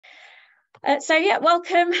Yeah,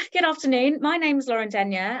 welcome. Good afternoon. My name is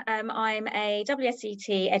Denyer. I'm a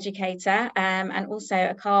WSET educator and also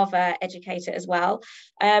a Cava educator as well.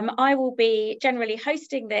 I will be generally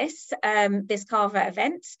hosting this Cava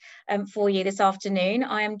event for you this afternoon.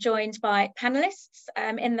 I am joined by panelists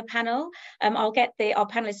in the panel. I'll get our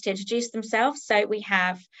panelists to introduce themselves. So we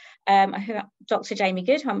have Dr. Jamie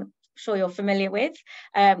Goode, who I'm sure you're familiar with.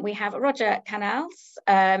 We have Roger Canals,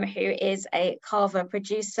 who is a Cava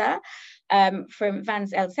producer from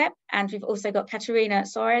Vans LSEP, and we've also got Caterina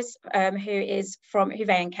Soares, who is from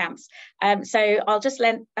Huveian Camps. So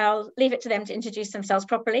I'll leave it to them to introduce themselves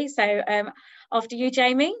properly. So after you,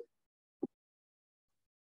 Jamie.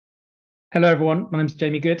 Hello, everyone. My name is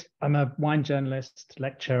Jamie Goode. I'm a wine journalist,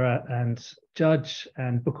 lecturer, and judge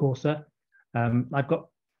and book author. I've got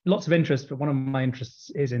lots of interests, but one of my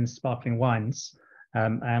interests is in sparkling wines.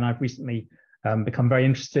 And I've recently become very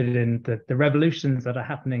interested in the revolutions that are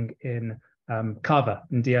happening in Cava,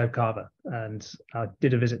 in Cava. And I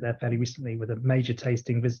did a visit there fairly recently with a major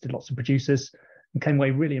tasting, visited lots of producers, and came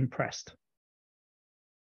away really impressed.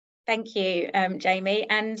 Thank you, Jamie.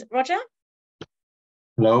 And Roger?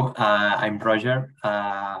 Hello, I'm Roger.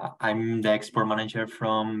 I'm the export manager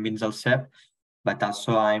from Vans LSEP, but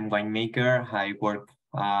also I'm winemaker. I work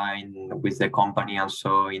with the company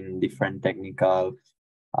also in different technical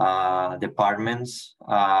departments,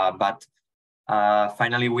 but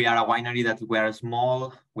finally we are a winery that we are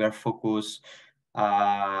small. We are focused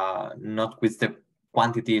not with the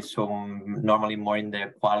quantity, so normally more in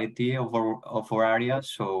the quality of our area.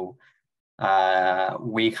 So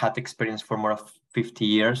we had experience for more of 50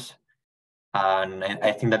 years, and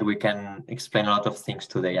I think that we can explain a lot of things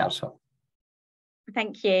today also.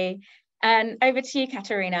 Thank you. And over to you,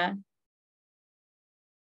 Caterina.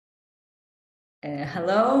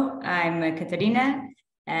 Hello, I'm Caterina.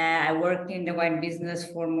 I work in the wine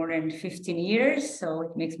business for more than 15 years, so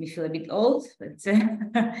it makes me feel a bit old, but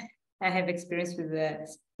I have experience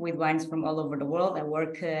with wines from all over the world. I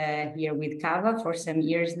work here with Cava for some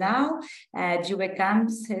years now. WSET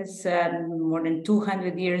Camps has more than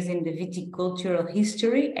 200 years in the viticultural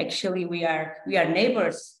history. Actually, we are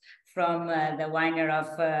neighbors from the winery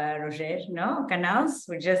of Roger, Canals.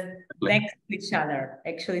 We're just next to each other,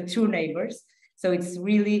 actually two neighbors. So it's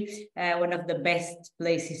really one of the best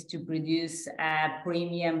places to produce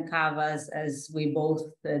premium cavas, as we both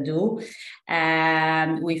do.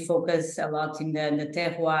 We focus a lot in the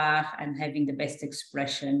terroir and having the best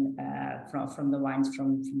expression from the wines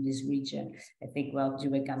from this region. I think, well,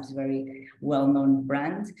 WSET Camps is a very well-known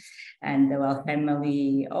brand and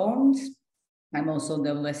family owned. I'm also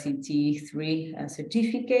WSET 3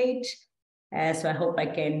 certificate. So I hope I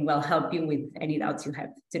can, help you with any doubts you have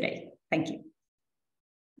today. Thank you.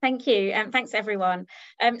 Thank you, and thanks everyone.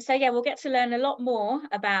 So yeah, we'll get to learn a lot more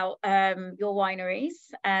about your wineries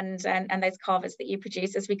and those cavas that you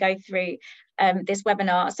produce as we go through this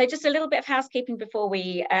webinar. So just a little bit of housekeeping before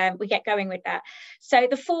we get going with that. So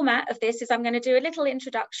the format of this is I'm going to do a little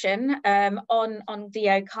introduction on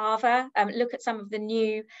Cava, look at some of the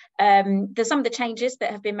new, some of the changes that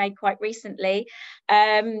have been made quite recently.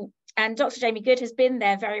 And Dr. Jamie Goode has been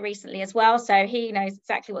there very recently as well, so he knows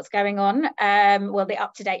exactly what's going on, the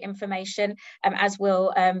up-to-date information, as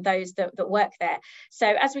will those that work there. So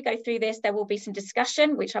as we go through this, there will be some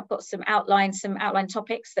discussion, which I've got some outline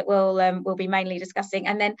topics that we'll be mainly discussing.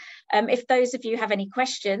 And then if those of you have any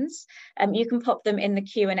questions, you can pop them in the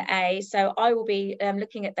Q&A. So I will be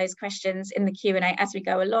looking at those questions in the Q&A as we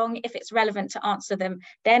go along. If it's relevant to answer them,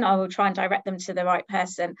 then I will try and direct them to the right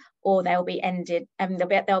person, or they'll be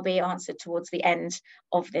they'll be answered towards the end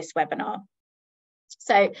of this webinar.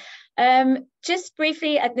 So just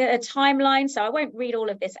briefly a timeline. So I won't read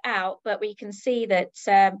all of this out, but we can see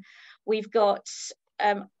that we've got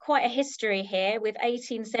quite a history here, with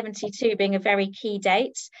 1872 being a very key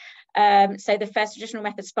date. So the first traditional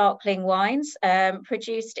method sparkling wines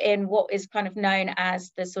produced in what is kind of known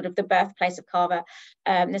as the birthplace of Cava,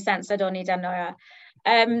 the San Sadoni da Noia.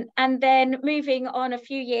 And then moving on a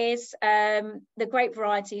few years, the grape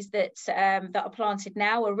varieties that are planted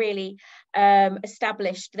now are really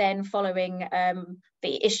established then following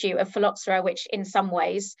the issue of phylloxera, which in some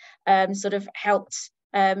ways helped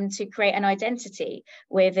to create an identity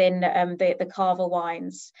within the Cava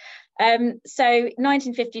wines. So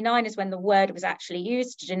 1959 is when the word was actually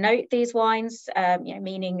used to denote these wines,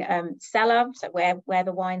 meaning cellar, so where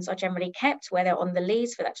the wines are generally kept, where they're on the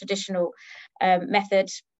lees for that traditional method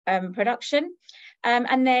production.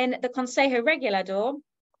 And then the Consejo Regulador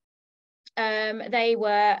they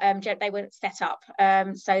were set up,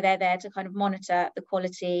 so they're there to kind of monitor the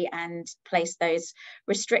quality and place those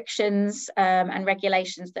restrictions and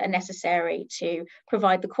regulations that are necessary to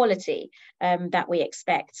provide the quality that we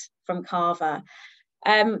expect from Cava.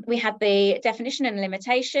 We had the definition and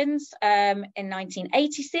limitations in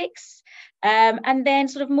 1986, and then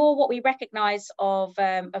sort of more what we recognise of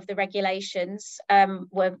the regulations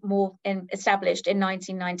were more established in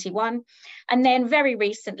 1991, and then very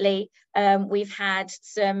recently we've had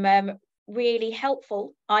some really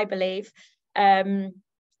helpful, I believe,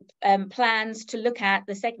 plans to look at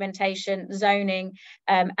the segmentation, zoning,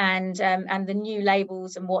 and the new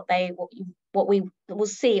labels and what we will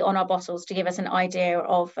see on our bottles to give us an idea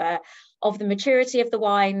of the maturity of the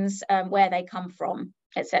wines, where they come from,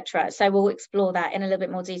 etc. So we'll explore that in a little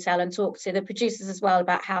bit more detail and talk to the producers as well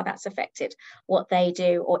about how that's affected what they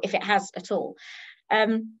do, or if it has at all.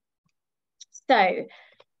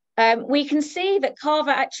 We can see that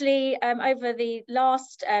Cava actually over the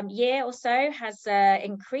last year or so has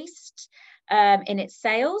increased in its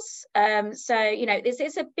sales. So, you know, this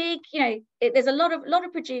is a big, you know, there's a lot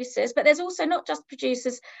of producers, but there's also not just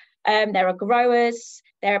producers. There are growers,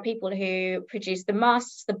 there are people who produce the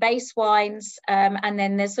musts, the base wines, and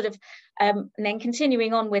then there's sort of, and then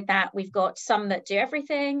continuing on with that, we've got some that do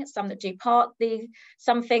everything, some that do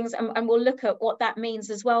some things, and we'll look at what that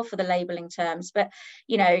means as well for the labelling terms. But,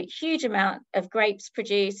 you know, huge amount of grapes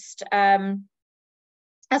produced, as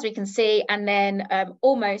we can see, and then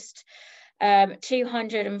almost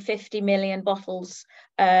 250 million bottles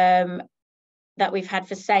that we've had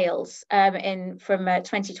for sales from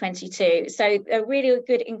 2022. So a really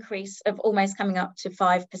good increase of almost coming up to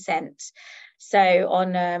 5%. So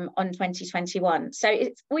on 2021. So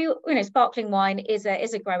you know, sparkling wine is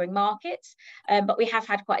a growing market, but we have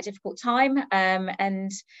had quite a difficult time,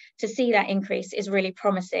 and to see that increase is really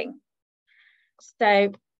promising.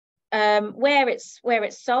 So where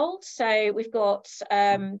it's sold, so we've got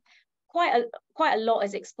quite a lot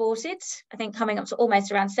is exported, I think coming up to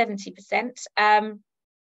almost around 70%.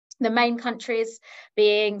 The main countries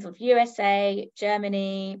being sort of USA,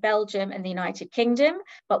 Germany, Belgium, and the United Kingdom,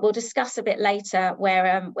 but we'll discuss a bit later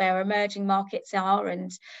where emerging markets are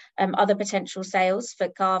and other potential sales for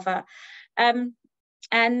Cava. And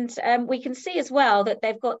we can see as well that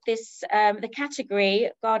they've got this, the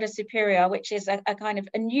category Guarda Superior, which is a kind of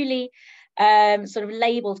a newly sort of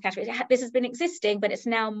labelled category. This has been existing, but it's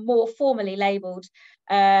now more formally labelled.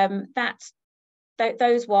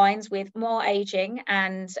 Those wines with more aging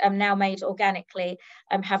and now made organically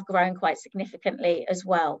have grown quite significantly as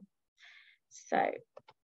well. So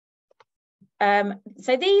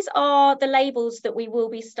these are the labels that we will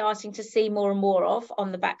be starting to see more and more of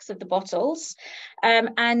on the backs of the bottles,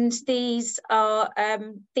 and these are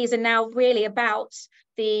now really about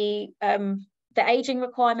the aging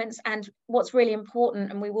requirements, and what's really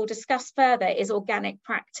important, and we will discuss further, is organic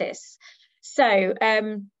practice. So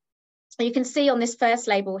you can see on this first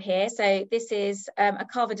label here, so this is a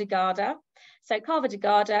Cava de Guarda. So Cava de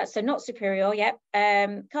Guarda, so not superior yet.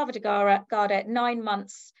 Cava de Guarda, 9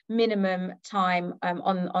 months minimum time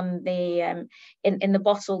on the in the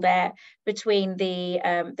bottle there, between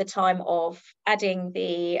the time of adding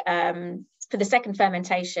for the second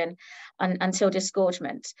fermentation until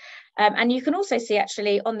disgorgement. And you can also see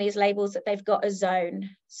actually on these labels that they've got a zone.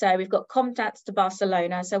 So we've got Comtats to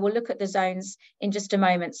Barcelona. So we'll look at the zones in just a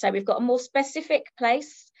moment. So we've got a more specific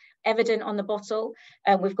place evident on the bottle.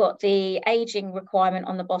 We've got the aging requirement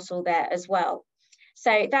on the bottle there as well.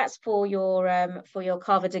 So that's for your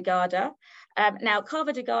Cava de Guarda. Now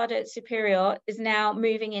Cava de Guarda Superior is now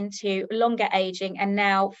moving into longer aging, and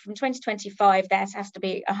now from 2025 that has to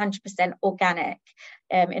be 100% organic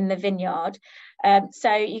in the vineyard.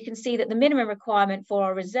 So you can see that the minimum requirement for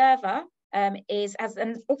our Reserva is,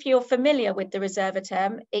 and if you're familiar with the Reserva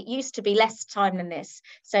term, it used to be less time than this.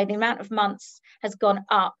 So the amount of months has gone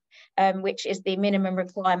up, which is the minimum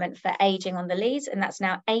requirement for aging on the lees, and that's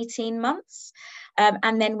now 18 months.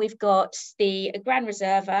 And then we've got the Gran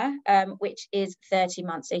Reserva, which is 30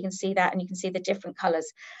 months. So you can see that, and you can see the different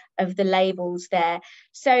colours of the labels there.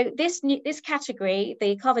 So this category,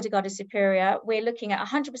 the Cava de Guarda Superior, we're looking at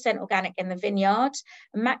 100% organic in the vineyard,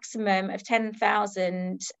 a maximum of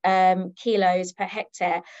 10,000 kilos per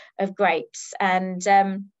hectare of grapes. And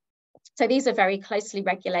so these are very closely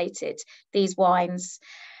regulated, these wines.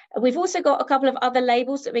 We've also got a couple of other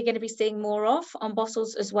labels that we're going to be seeing more of on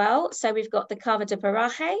bottles as well. So we've got the Cava de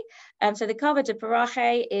Paraje. So the Cava de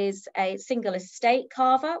Paraje is a single estate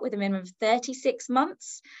cava with a minimum of 36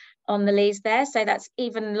 months. on the leaves there. So that's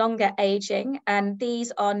even longer aging. And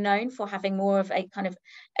these are known for having more of a kind of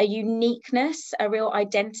a uniqueness, a real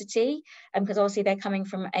identity, because obviously they're coming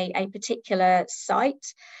from a particular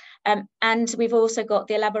site. And we've also got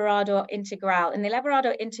the Elaborado Integral, and the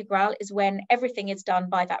Elaborado Integral is when everything is done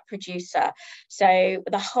by that producer. So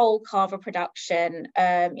the whole Cava production,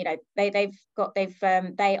 you know,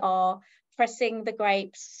 they are pressing the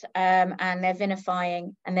grapes and they're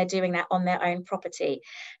vinifying, and they're doing that on their own property.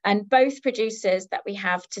 And both producers that we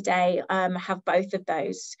have today have both of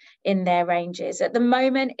those in their ranges. At the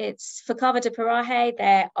moment, it's for Cava de Paraje,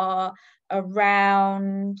 there are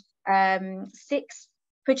around 6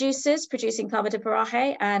 producers producing Cava de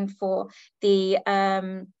Paraje, and for the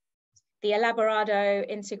Elaborado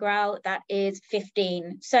Integral, that is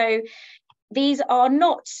 15. So these are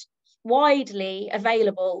not widely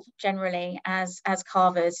available generally as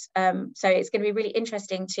Cavas. So it's going to be really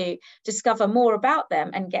interesting to discover more about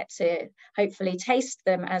them and get to hopefully taste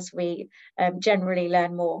them as we generally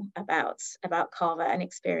learn more about Cava and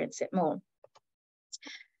experience it more.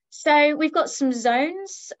 So we've got some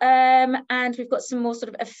zones and we've got some more sort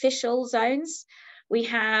of official zones. We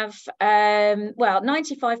have, well,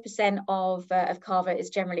 95% of Cava is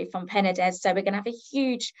generally from Penedès, so we're going to have a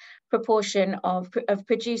huge proportion of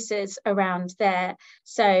producers around there.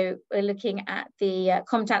 So we're looking at the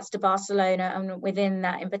Comtats de Barcelona, and within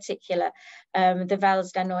that in particular, the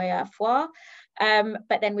Vals d'Anoia Foix.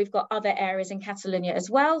 But then we've got other areas in Catalonia as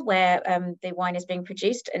well where the wine is being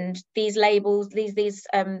produced, and these labels, these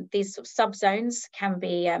sort of subzones can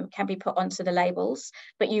be put onto the labels.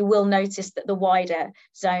 But you will notice that the wider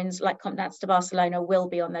zones, like Comtats de Barcelona, will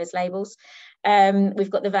be on those labels. We've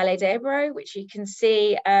got the Valle d'Ebro, which you can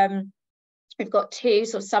see. We've got 2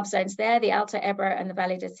 sort of subzones there: the Alto Ebro and the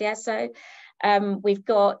Valle de Cieso. We've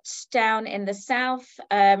got down in the south,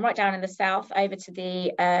 right down in the south, over to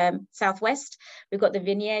the southwest, we've got the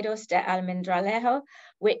Viñedos de Almendralejo,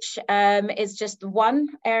 which is just one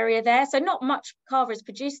area there. So not much Cava is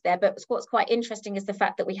produced there, but what's quite interesting is the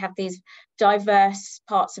fact that we have these diverse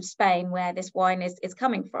parts of Spain where this wine is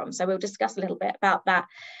coming from. So we'll discuss a little bit about that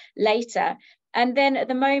later. And then at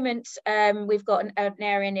the moment, we've got an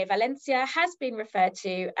area near Valencia, has been referred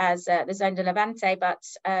to as the Zone de Levante, but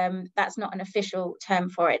that's not an official term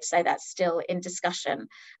for it. So that's still in discussion,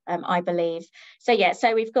 I believe. So yeah,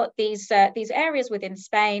 so we've got these areas within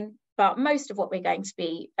Spain, but most of what we're going to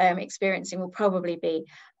be experiencing will probably be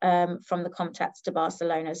from the Comtats de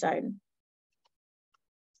Barcelona zone.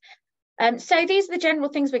 So these are the general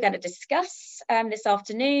things we're going to discuss this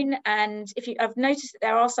afternoon, and I've noticed that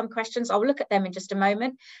there are some questions. I'll look at them in just a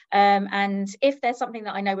moment, and if there's something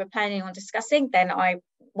that I know we're planning on discussing, then I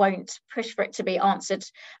won't push for it to be answered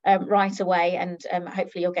right away, and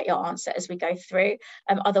hopefully you'll get your answer as we go through.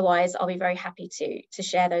 Otherwise, I'll be very happy to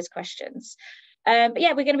share those questions. But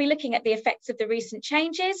yeah, we're going to be looking at the effects of the recent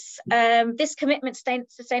changes, this commitment to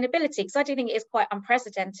sustainability, because I do think it is quite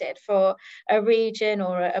unprecedented for a region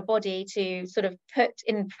or a body to sort of put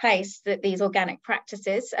in place these organic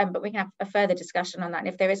practices, but we can have a further discussion on that, and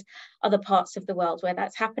if there is other parts of the world where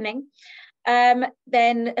that's happening. Then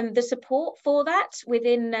the support for that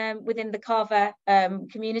within the Cava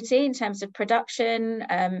community in terms of production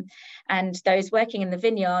and those working in the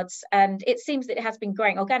vineyards, and it seems that it has been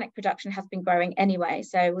growing. Organic production has been growing anyway,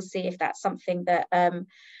 so we'll see if that's something that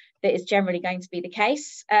that is generally going to be the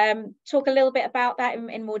case. Talk a little bit about that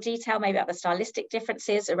in more detail, maybe about the stylistic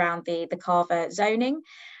differences around the Cava zoning.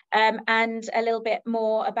 And a little bit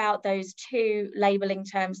more about those 2 labelling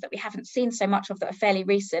terms that we haven't seen so much of that are fairly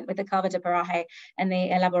recent, with the Cava de Paraje and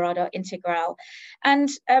the Elaborado Integral. And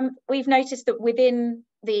we've noticed that within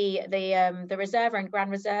the Reserva and Gran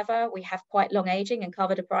Reserva, we have quite long aging, and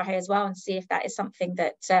Cava de Paraje as well, and see if that is something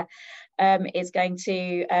that is going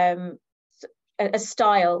to a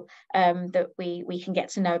style that we can get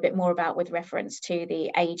to know a bit more about with reference to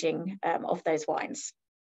the aging of those wines.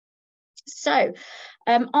 So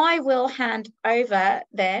I will hand over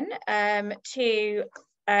then to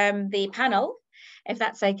the panel, if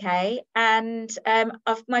that's okay. And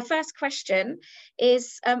my first question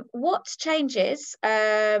is, what changes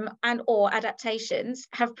and or adaptations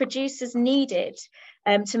have producers needed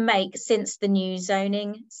to make since the new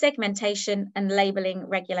zoning, segmentation and labelling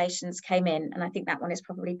regulations came in? And I think that one is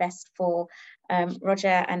probably best for Roger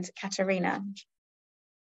and Katarina.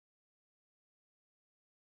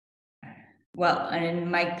 Well,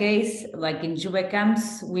 in my case, like in Juve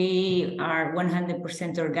camps, we are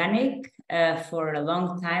 100% organic for a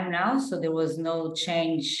long time now, so there was no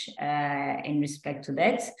change in respect to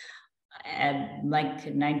that. like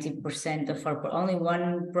 90% of our, only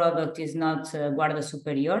one product is not Guarda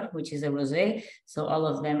Superior, which is a rosé. So all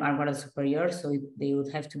of them are Guarda Superior, so they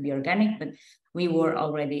would have to be organic, but we were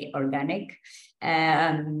already organic.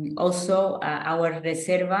 Also, our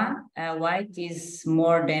Reserva white is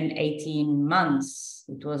more than 18 months.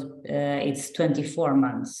 It's 24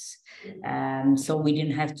 months. So we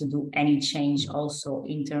didn't have to do any change also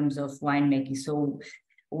in terms of winemaking. So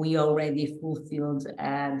we already fulfilled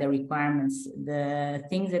the requirements. The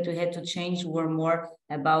things that we had to change were more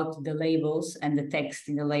about the labels and the text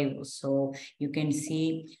in the labels. So you can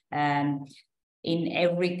see in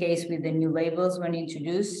every case with the new labels when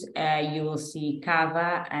introduced, you will see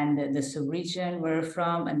Cava and the sub-region we're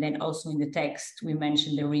from, and then also in the text, we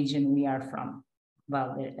mentioned the region we are from.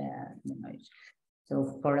 Well,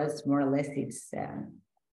 so for us, more or less, it's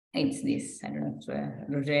this. I don't know if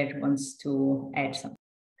Roger wants to add something.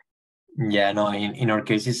 Yeah, no, in our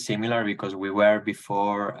case it's similar because we were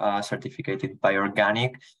before certificated by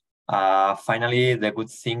organic. Finally, the good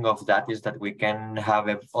thing of that is that we can have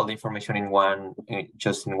all the information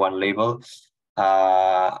just in one label.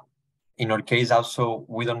 In our case, also,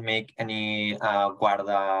 we don't make any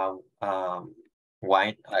Guarda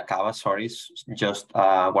wine, Cava, sorry, just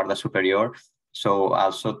Guarda Superior. So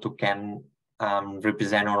also to can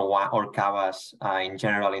represent our Cavas in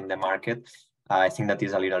general in the market. I think that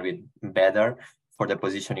is a little bit better for the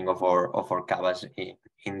positioning of our Cavas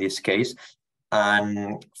in this case.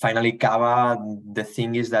 And finally, Cava, the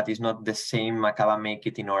thing is that it's not the same Cava make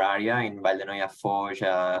it in our area, in Valdenoia Foix,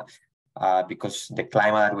 because the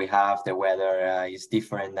climate that we have, the weather is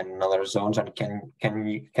different than in other zones. And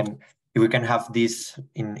if we can have this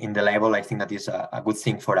in the label, I think that is a good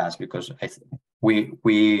thing for us, because we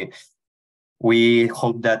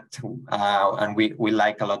hope that and we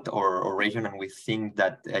like a lot our region, and we think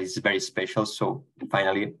that it's very special. So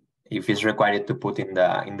finally, if it's required to put in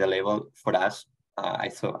the label for us, I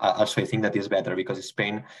think that is better, because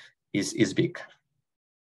Spain is big.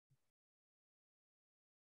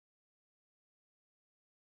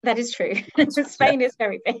 That is true. Spain is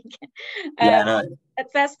very big. Yeah, no.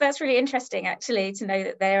 That's really interesting, actually, to know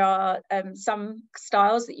that there are some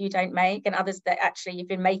styles that you don't make and others that actually you've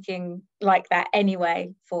been making like that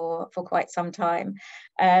anyway for quite some time.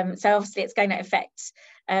 So obviously it's going to affect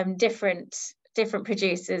different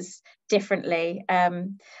producers differently.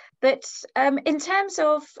 But in terms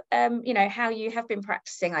of how you have been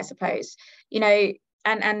practicing, I suppose,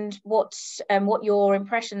 and what your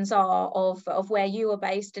impressions are of where you are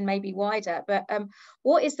based and maybe wider, but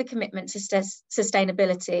what is the commitment to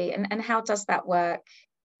sustainability, and how does that work?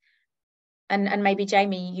 And maybe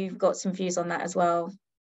Jamie, you've got some views on that as well.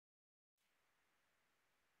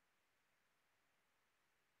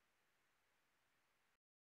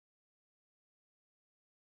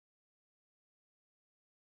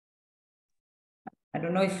 I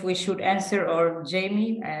don't know if we should answer or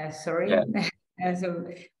Jamie, sorry. Yeah.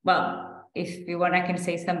 Well, if you want, I can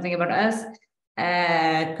say something about us.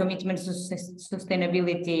 Commitment to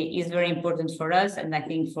sustainability is very important for us, and I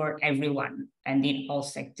think for everyone and in all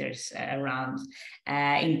sectors around.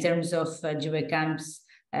 In terms of GWCAMS,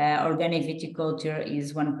 organic viticulture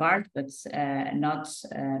is one part, but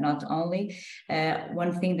not only.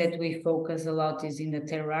 One thing that we focus a lot is in the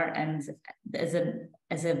terroir, and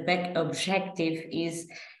as a back objective is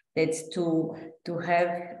that to have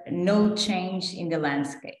no change in the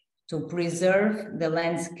landscape, to preserve the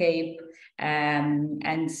landscape and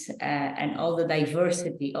all the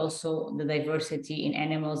diversity, also the diversity in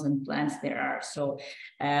animals and plants there are. So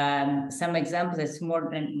some examples, it's more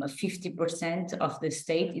than 50% of the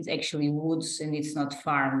state is actually woods, and it's not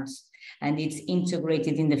farms, and it's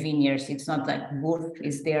integrated in the vineyards. It's not like wood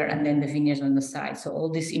is there and then the vineyards on the side. So all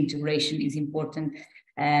this integration is important.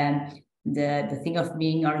 The thing of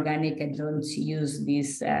being organic and don't use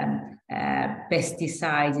these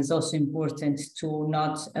pesticides is also important, to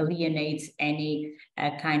not alienate any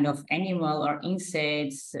kind of animal or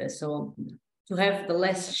insects. So to have the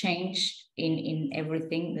less change in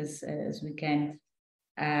everything as we can.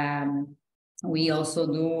 We also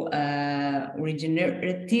do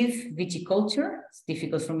regenerative viticulture. It's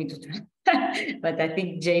difficult for me to try, but I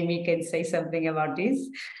think Jamie can say something about this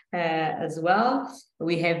as well.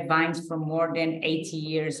 We have vines from more than 80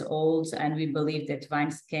 years old, and we believe that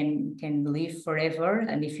vines can live forever.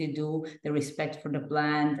 And if you do the respect for the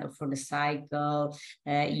plant, for the cycle,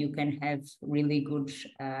 you can have really good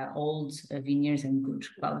old vineyards and good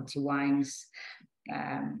quality wines.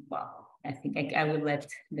 Well, I think I will let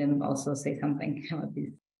them also say something about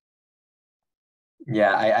this.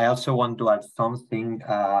 Yeah, I also want to add something.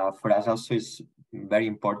 For us also is very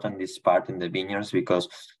important, this part in the vineyards, because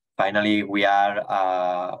finally we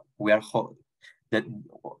are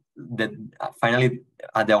finally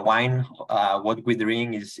the wine what we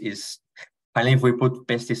drink is finally, if we put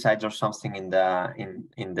pesticides or something in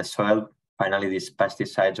the soil, finally these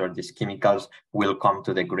pesticides or these chemicals will come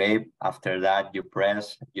to the grape. After that, you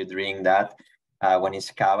press, you drink that when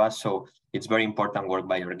it's Cava. So it's very important work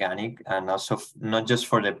by organic, and also not just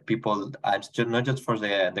for the people, not just for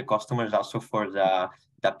the customers, also for the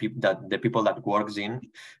people that works in.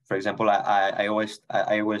 For example, I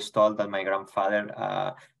always told that my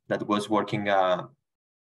grandfather that was working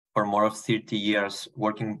for more of 30 years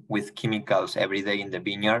working with chemicals every day in the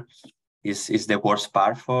vineyard is the worst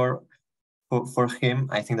part for him.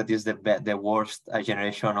 I think that is the worst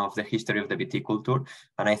generation of the history of the viticulture,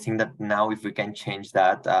 and I think that now if we can change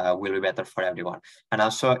that, will be better for everyone. And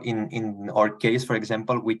also in our case, for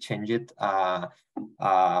example, we changed it how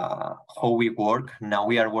we work. Now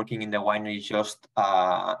we are working in the winery just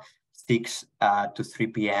 6 to 3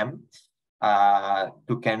 p.m.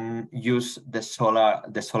 To can use the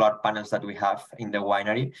solar panels that we have in the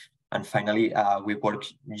winery, and finally we work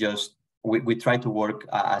just we try to work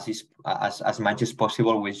as much as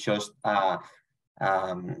possible with just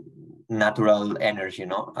natural energy,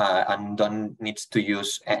 and don't need to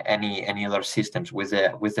use any other systems. With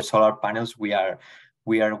the solar panels, we are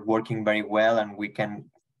working very well, and we can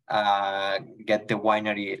get the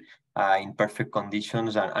winery in perfect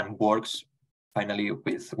conditions and works finally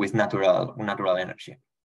with natural energy.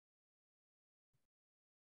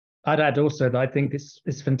 I'd add also that I think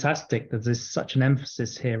it's fantastic that there's such an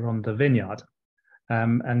emphasis here on the vineyard,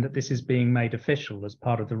 and that this is being made official as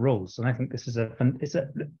part of the rules. And I think this is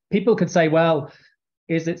people could say, well,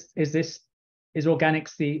 is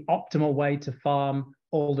organics the optimal way to farm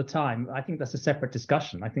all the time? I think that's a separate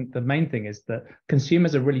discussion. I think the main thing is that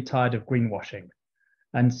consumers are really tired of greenwashing,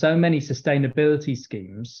 and so many sustainability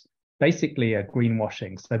schemes basically are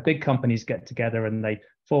greenwashing. So big companies get together and they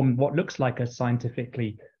form what looks like a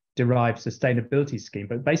scientifically derived sustainability scheme,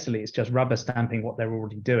 but basically it's just rubber stamping what they're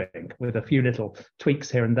already doing with a few little tweaks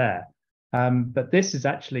here and there. But this is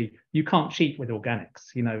actually, you can't cheat with organics.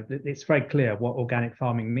 It's very clear what organic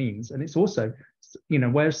farming means. And it's also,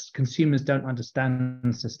 whereas consumers don't understand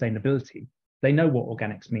sustainability, they know what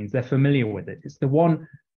organics means. They're familiar with it. It's the one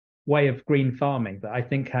way of green farming that I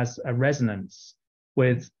think has a resonance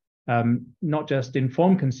with not just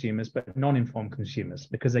informed consumers, but non-informed consumers,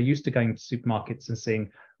 because they're used to going to supermarkets and seeing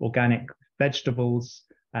organic vegetables.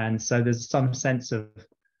 And so there's some sense of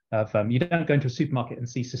you don't go into a supermarket and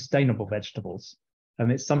see sustainable vegetables.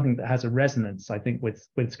 And it's something that has a resonance, I think,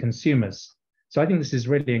 with consumers. So I think this is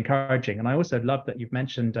really encouraging. And I also love that you've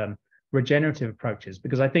mentioned regenerative approaches,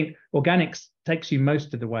 because I think organics takes you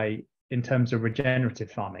most of the way in terms of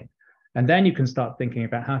regenerative farming. And then you can start thinking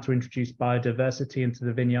about how to introduce biodiversity into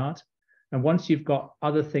the vineyard. And once you've got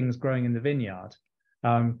other things growing in the vineyard,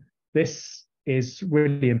 this is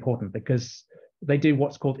really important, because they do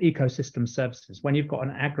what's called ecosystem services. When you've got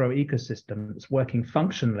an agro ecosystem that's working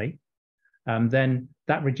functionally, then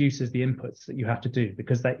that reduces the inputs that you have to do,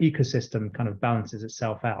 because that ecosystem kind of balances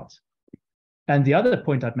itself out. And the other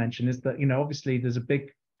point I'd mention is that, obviously there's a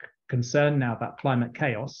big concern now about climate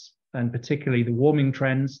chaos, and particularly the warming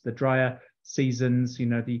trends, the drier seasons.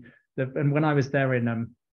 And when I was there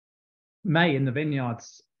in May in the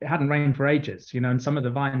vineyards, it hadn't rained for ages, and some of the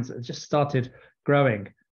vines that just started growing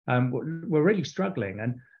were really struggling.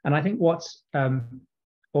 And I think what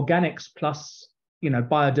organics plus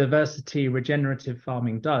biodiversity, regenerative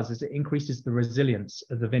farming does is it increases the resilience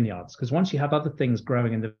of the vineyards, because once you have other things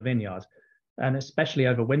growing in the vineyard, and especially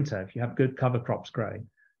over winter, if you have good cover crops growing,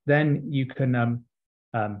 then you can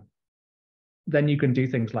do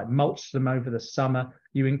things like mulch them over the summer.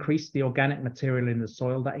 You increase the organic material in the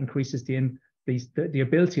soil. That increases the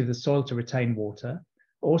ability of the soil to retain water.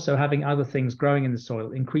 Also, having other things growing in the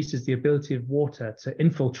soil increases the ability of water to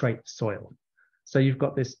infiltrate the soil. So you've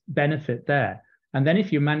got this benefit there. And then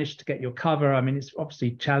if you manage to get your cover, it's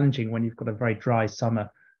obviously challenging when you've got a very dry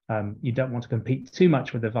summer. You don't want to compete too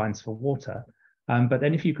much with the vines for water. But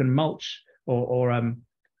then if you can mulch or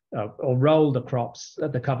roll the crops,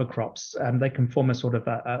 the cover crops, they can form a sort of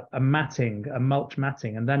a mulch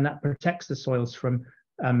matting, and then that protects the soils from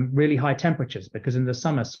really high temperatures, because in the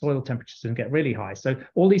summer soil temperatures can get really high. So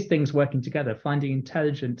all these things working together, finding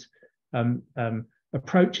intelligent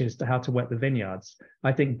approaches to how to wet the vineyards,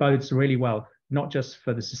 I think bodes really well, not just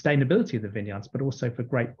for the sustainability of the vineyards, but also for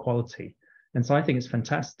great quality. And so I think it's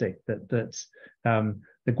fantastic that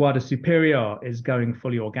the Guarda Superior is going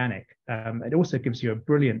fully organic. It also gives you a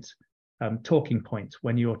brilliant talking point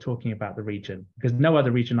when you're talking about the region, because no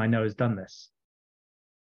other region I know has done this.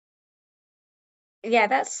 Yeah,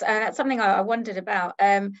 that's something I wondered about.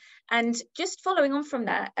 And just following on from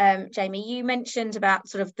that, Jamie, you mentioned about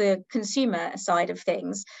sort of the consumer side of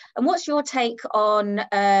things. And what's your take on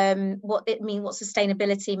what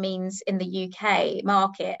sustainability means in the UK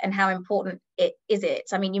market and how important is it?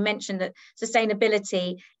 I mean, you mentioned that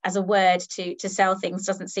sustainability as a word to sell things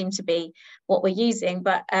doesn't seem to be what we're using,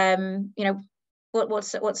 but you know,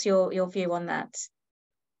 what's your view on that?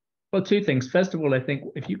 Well, two things. First of all, I think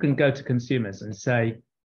if you can go to consumers and say,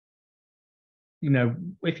 you know,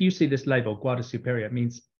 if you see this label, Guarda Superior, it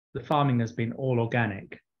means the farming has been all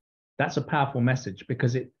organic. That's a powerful message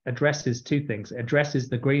because it addresses two things. It addresses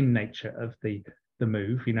the green nature of the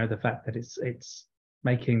move, you know, the fact that it's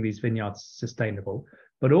making these vineyards sustainable,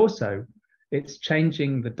 but also it's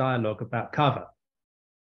changing the dialogue about Cava.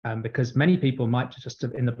 Because many people might just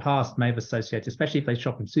have, in the past, may have associated, especially if they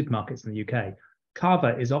shop in supermarkets in the UK,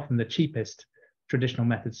 Cava is often the cheapest traditional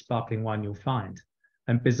method sparkling wine you'll find.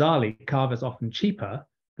 And bizarrely, Cava is often cheaper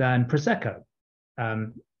than Prosecco.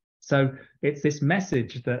 So it's this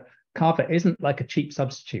message that Cava isn't like a cheap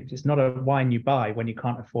substitute. It's not a wine you buy when you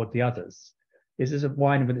can't afford the others. This is a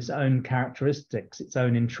wine with its own characteristics, its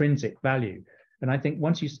own intrinsic value. And I think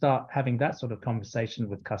once you start having that sort of conversation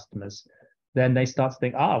with customers, then they start to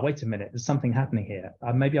think, wait a minute, there's something happening here.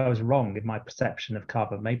 Maybe I was wrong in my perception of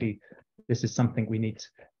Cava. Maybe this is something we need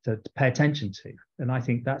to pay attention to. And I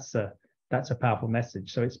think that's a powerful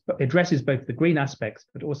message. So it addresses both the green aspects,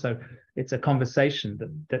 but also it's a conversation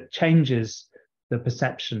that changes the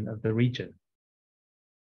perception of the region.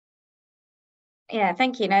 Yeah,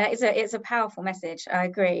 thank you. No, it's a powerful message. I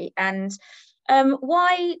agree. And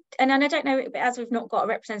why, and I don't know, as we've not got a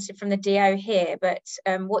representative from the DO here, but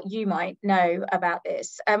what you might know about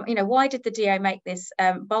this, you know, why did the DO make this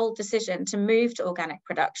bold decision to move to organic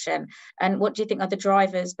production? And what do you think are the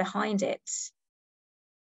drivers behind it?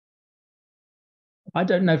 I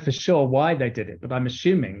don't know for sure why they did it, but I'm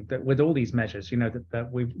assuming that with all these measures, you know, that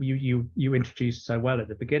you introduced so well at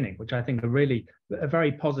the beginning, which I think are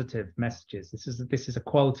very positive messages. This is a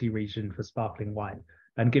quality region for sparkling wine,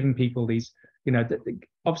 and giving people these, you know,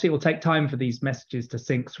 obviously it will take time for these messages to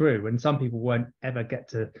sink through, and some people won't ever get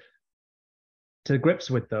to grips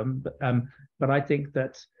with them. But I think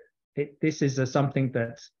that this is something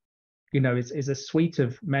that, you know, is a suite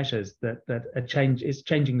of measures that is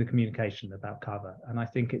changing the communication about Cava. And I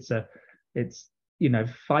think it's you know,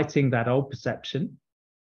 fighting that old perception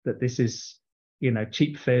that this is, you know,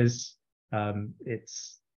 cheap fizz.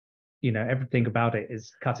 It's, you know, everything about it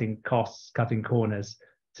is cutting costs, cutting corners,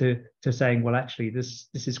 to saying, well, actually, this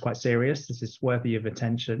is quite serious. This is worthy of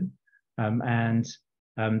attention. And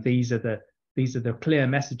these are the clear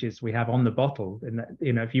messages we have on the bottle. And that,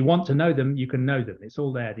 you know, if you want to know them, you can know them. It's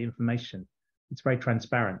all there, the information. It's very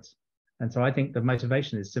transparent. And so I think the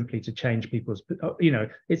motivation is simply to change people's, you know,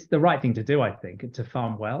 it's the right thing to do, I think, to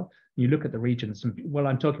farm well. You look at the regions, well,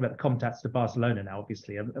 I'm talking about the Comtats to Barcelona now,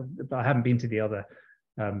 obviously, but I haven't been to the other,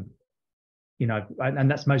 you know, and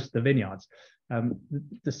that's most of the vineyards.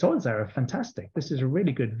 The soils there are fantastic. This is a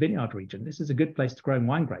really good vineyard region. This is a good place to grow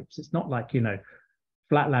wine grapes. It's not like, you know,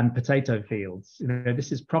 flatland potato fields. You know,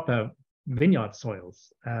 this is proper vineyard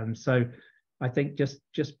soils. So I think just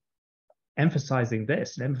emphasizing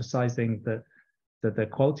this, and emphasizing the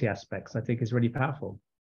quality aspects, I think is really powerful.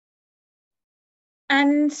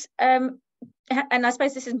 And I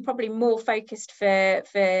suppose this is probably more focused for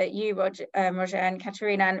you, Roger and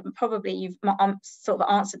Katerina, and probably you've sort of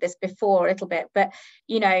answered this before a little bit, but,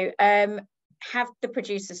 you know, have the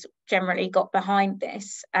producers generally got behind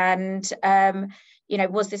this? And, you know,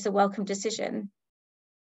 was this a welcome decision?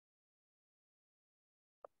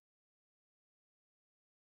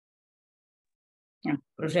 Yeah,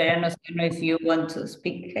 Roger, I don't know if you want to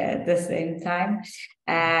speak at the same time.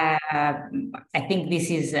 I think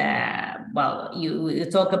this is, well, you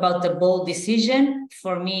talk about the bold decision.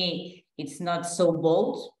 For me, it's not so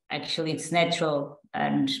bold. Actually, it's natural,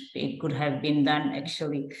 and it could have been done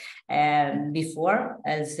actually before.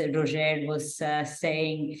 As Roger was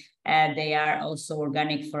saying, they are also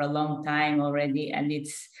organic for a long time already, and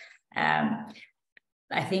it's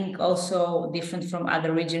I think also different from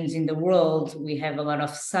other regions in the world. We have a lot of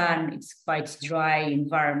sun, it's quite dry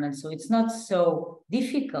environment, so it's not so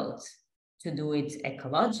difficult to do it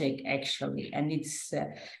ecologic actually. And it's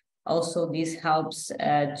Also, this helps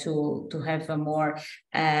to have a more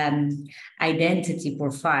identity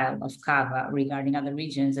profile of Cava regarding other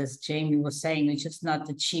regions. As Jamie was saying, it's just not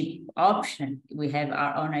a cheap option. We have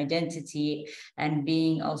our own identity, and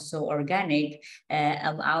being also organic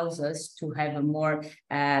allows us to have a more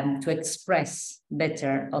to express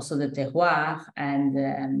better also the terroir and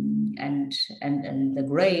the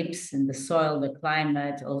grapes and the soil, the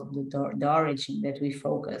climate, or the origin that we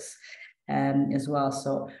focus as well.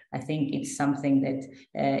 So I think it's something that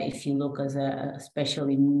if you look as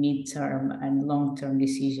especially mid-term and long-term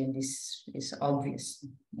decision, is obvious.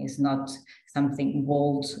 It's not something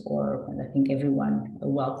bold, or I think everyone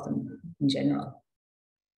welcome in general.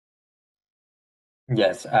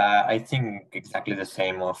 Yes, I think exactly the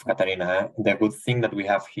same of Katarina. The good thing that we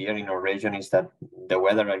have here in our region is that the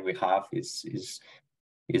weather that we have is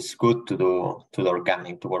good to do the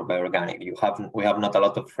organic, to work by organic. We have not a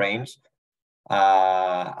lot of rains.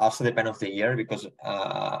 Also depend of the year, because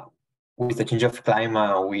with the change of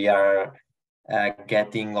climate, we are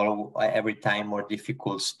getting every time more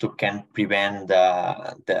difficult to can prevent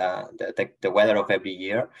the weather of every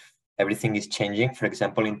year. Everything is changing. For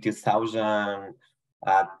example, in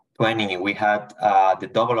 2020, we had the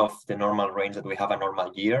double of the normal rains that we have a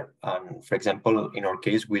normal year. And for example, in our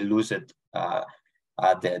case, we lose it the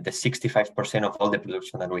 65% of all the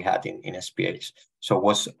production that we had in SPH. So it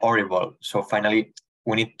was horrible. So finally,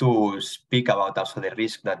 we need to speak about also the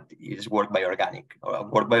risk that is work by organic.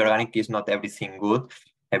 Work by organic is not everything good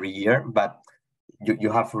every year, but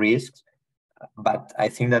you have risks. But I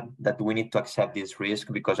think that we need to accept this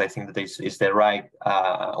risk, because I think that this is the right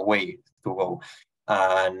way to go.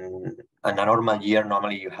 And a normal year,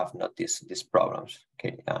 normally you have not these problems.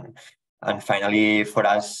 Okay, and finally, for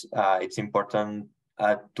us, it's important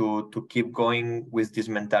to keep going with this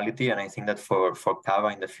mentality, and I think that for Cava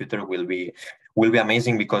in the future will be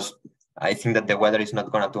amazing, because I think that the weather is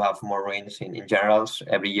not going to have more rains in general. So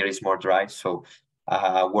every year is more dry, so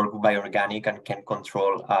work by organic and can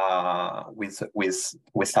control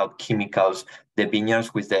without chemicals the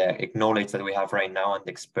vineyards with the knowledge that we have right now and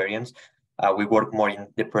the experience. We work more in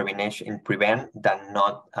the prevent than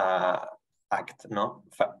not act. No,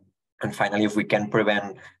 and finally, if we can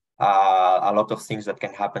prevent a lot of things that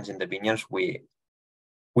can happen in the vineyards, we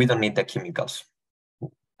don't need the chemicals.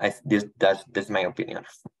 That's my opinion.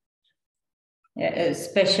 Yeah,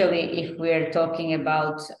 especially if we're talking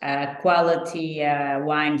about quality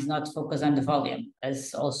wines, not focus on the volume,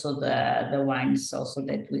 as also the wines also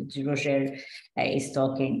that Roger is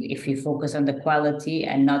talking. If you focus on the quality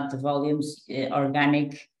and not the volumes,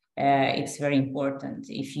 organic, it's very important.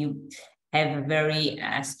 If you have very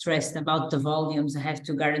stressed about the volumes, have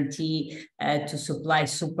to guarantee to supply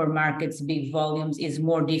supermarkets big volumes is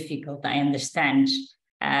more difficult, I understand.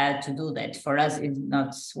 To do that. For us, it's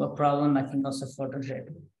not a problem, I think also for Roger.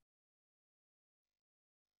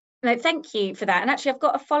 No, thank you for that. And actually, I've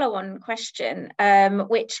got a follow-on question,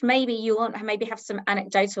 which maybe you want to have some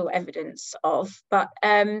anecdotal evidence of, but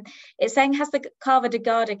it's saying, has the Cava de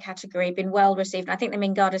Guarda category been well received? And I think they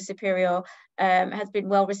mean Guarda Superior has been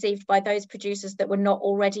well received by those producers that were not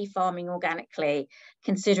already farming organically,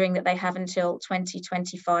 considering that they have until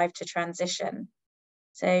 2025 to transition.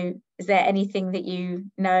 So is there anything that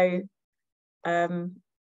you know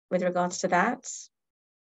with regards to that?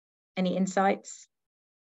 Any insights?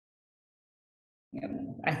 Yeah,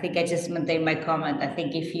 I think I just maintain my comment. I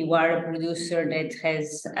think if you are a producer that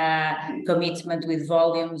has commitment with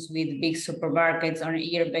volumes with big supermarkets on a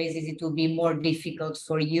year basis, it will be more difficult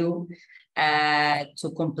for you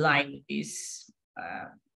to comply with this.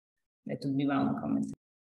 That would be my own comment.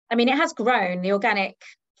 I mean, it has grown, the organic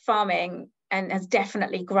farming, and has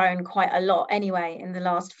definitely grown quite a lot anyway in the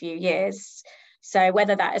last few years. So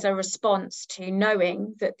whether that is a response to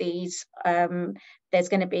knowing that these there's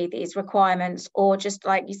going to be these requirements, or just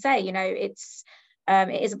like you say, you know, it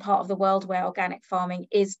is a part of the world where organic farming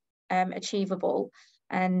is achievable,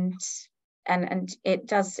 and it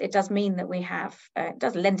does mean that we have it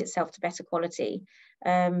does lend itself to better quality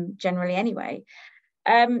generally anyway.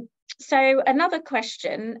 So another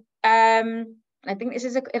question. I think this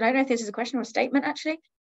is I don't know if this is a question or a statement, actually.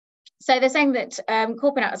 So they're saying that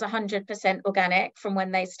Corpinat is 100% organic from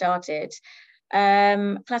when they started.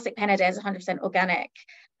 Classic Penedès is 100% organic.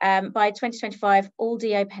 By 2025, all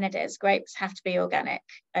DO Penedès grapes have to be organic.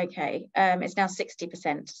 Okay, it's now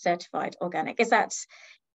 60% certified organic. Is that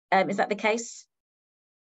the case?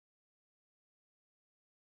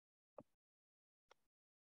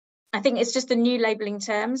 I think it's just the new labelling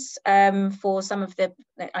terms for some of the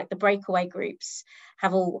breakaway groups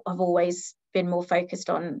have always been more focused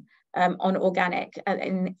on organic,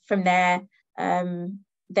 and from there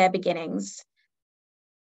their beginnings.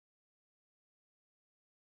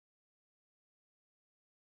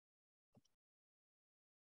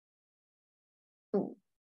 Ooh.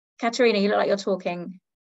 Katerina, you look like you're talking,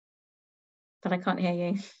 but I can't hear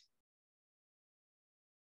you.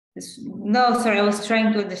 No, sorry, I was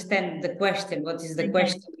trying to understand the question. What is the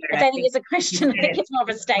question? I don't think it's a question. I think it's more of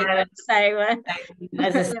a statement. So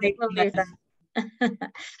as a statement.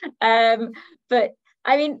 But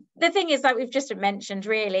I mean, the thing is, like we've just mentioned,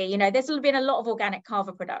 really, you know, there's been a lot of organic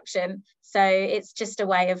Cava production, so it's just a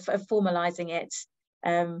way of formalizing it.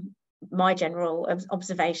 My general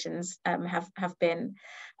observations have been.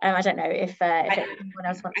 I don't know if anyone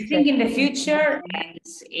else wants to. I think in the future, and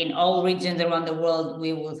in all regions around the world,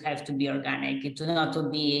 we will have to be organic. It will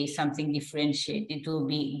not be something differentiated. It will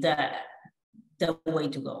be the way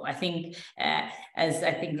to go. I think, as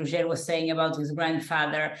I think Roger was saying about his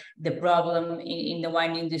grandfather, the problem in the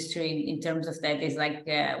wine industry in terms of that is like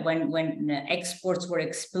when exports were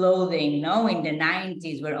exploding, in the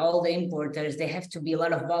 90s, where all the importers, they have to be a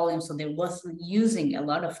lot of volume, so they wasn't using a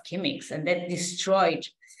lot of chemics, and that destroyed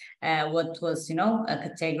what was,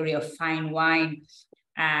 a category of fine wine.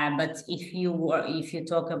 But if you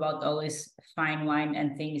talk about always fine wine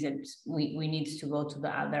and things, that we need to go to the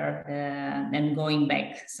other and going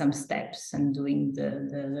back some steps and doing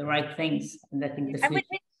the right things. And I think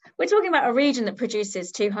we're talking about a region that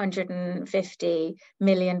produces 250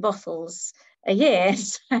 million bottles a year.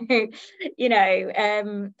 So, I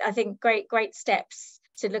think great steps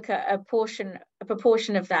to look at a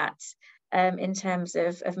proportion of that in terms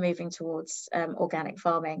of moving towards organic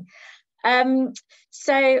farming.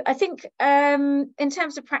 So I think in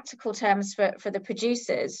terms of practical terms for the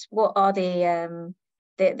producers, what are the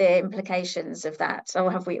implications of that? Or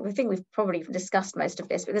I think we've probably discussed most of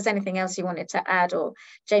this, but if there's anything else you wanted to add, or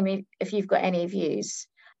Jamie, if you've got any views.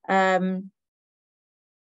 I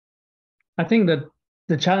think that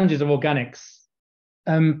the challenges of organics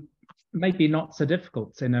maybe not so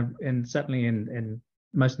difficult certainly in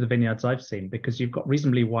most of the vineyards I've seen, because you've got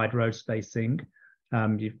reasonably wide row spacing.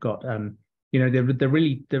 You've got, the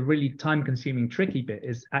really time-consuming, tricky bit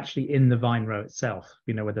is actually in the vine row itself.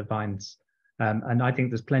 Where the vines, and I think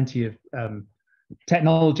there's plenty of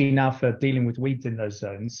technology now for dealing with weeds in those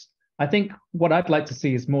zones. I think what I'd like to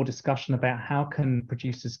see is more discussion about how can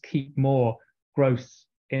producers keep more growth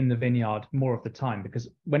in the vineyard more of the time, because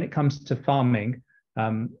when it comes to farming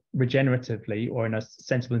regeneratively or in a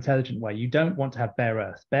sensible, intelligent way, you don't want to have bare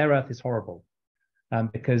earth. Bare earth is horrible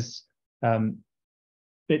because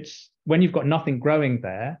it's when you've got nothing growing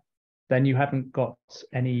there, then you haven't got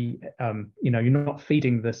any, you're not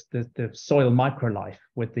feeding the soil microlife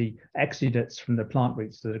with the exudates from the plant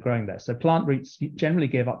roots that are growing there. So plant roots generally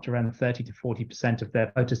give up to around 30 to 40% of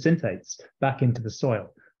their photosynthase back into the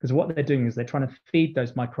soil, because what they're doing is they're trying to feed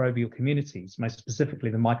those microbial communities, most specifically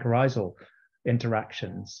the mycorrhizal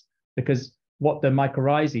interactions, because what the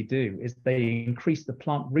mycorrhizae do is they increase the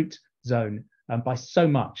plant root zone by so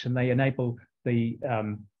much, and they enable the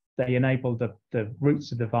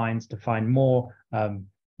roots of the vines to find more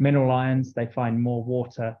mineral ions, they find more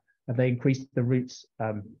water, and they increase the roots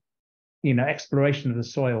exploration of the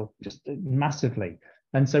soil just massively.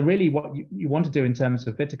 And so really what you want to do in terms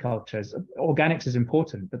of viticulture is organics is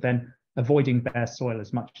important, but then avoiding bare soil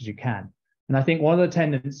as much as you can. And I think one of the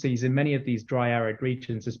tendencies in many of these dry arid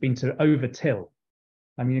regions has been to over-till.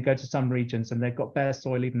 I mean, you go to some regions and they've got bare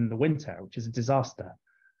soil even in the winter, which is a disaster.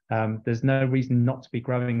 There's no reason not to be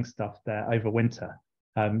growing stuff there over winter.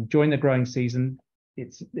 During the growing season,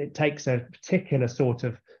 it takes a particular sort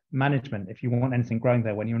of management if you want anything growing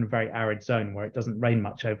there when you're in a very arid zone where it doesn't rain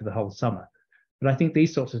much over the whole summer. But I think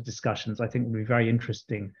these sorts of discussions, will be very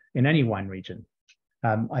interesting in any wine region.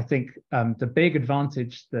 I think the big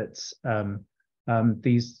advantage that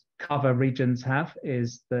these Cava regions have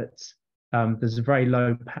is that there's a very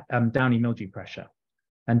low downy mildew pressure.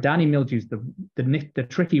 And downy mildew is the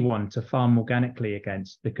tricky one to farm organically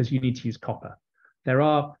against, because you need to use copper. There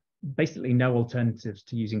are basically no alternatives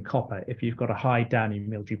to using copper if you've got a high downy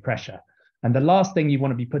mildew pressure. And the last thing you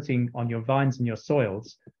want to be putting on your vines and your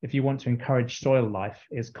soils, if you want to encourage soil life,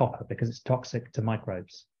 is copper, because it's toxic to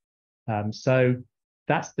microbes. So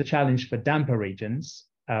that's the challenge for damper regions.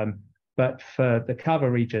 But for the Cava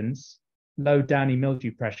regions, low downy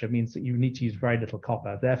mildew pressure means that you need to use very little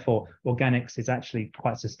copper. Therefore, organics is actually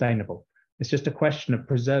quite sustainable. It's just a question of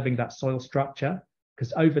preserving that soil structure,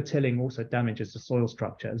 because over-tilling also damages the soil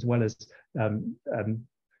structure, as well as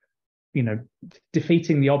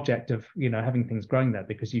defeating the object of having things growing there,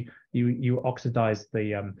 because you oxidize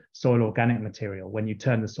the soil organic material when you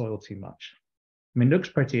turn the soil too much. I mean, it looks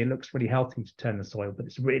pretty, it looks really healthy to turn the soil, but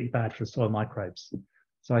it's really bad for the soil microbes.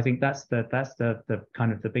 So I think that's the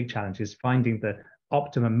kind of the big challenge, is finding the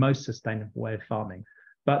optimum, most sustainable way of farming.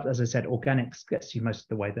 But as I said, organics gets you most of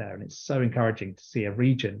the way there, and it's so encouraging to see a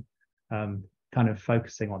region kind of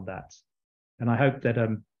focusing on that. And I hope that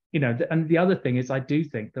and the other thing is, I do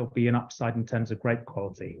think there'll be an upside in terms of grape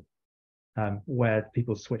quality where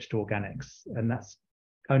people switch to organics, and that's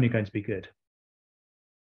only going to be good.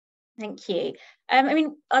 Thank you. I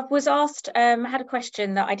mean, I was asked, had a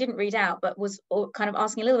question that I didn't read out, but was kind of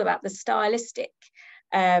asking a little bit about the stylistic,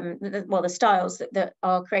 the styles that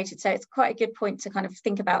are created. So it's quite a good point to kind of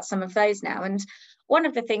think about some of those now. And one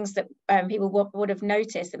of the things that people would have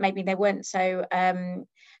noticed that maybe they weren't so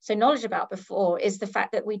knowledgeable about before is the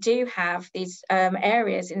fact that we do have these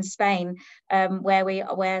areas in Spain where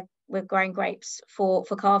we're growing grapes for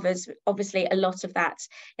Cavas. Obviously, a lot of that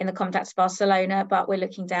in the Comtat de Barcelona, but we're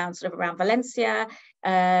looking down sort of around Valencia,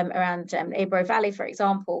 around Ebro Valley, for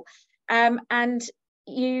example. And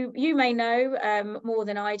you may know more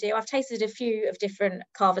than I do. I've tasted a few of different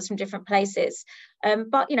Cavas from different places.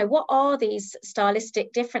 But, what are these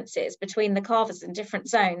stylistic differences between the Cavas and different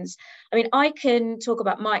zones? I mean, I can talk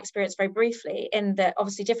about my experience very briefly in that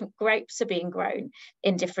obviously different grapes are being grown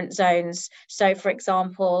in different zones. So, for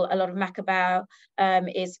example, a lot of Macabeo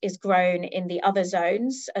is grown in the other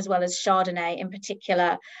zones, as well as Chardonnay in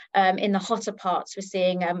particular. In the hotter parts, we're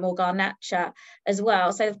seeing more Garnacha as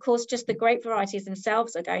well. So, of course, just the grape varieties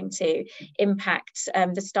themselves are going to impact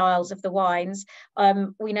the styles of the wines.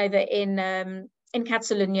 We know that in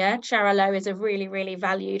Catalonia, Charolais is a really, really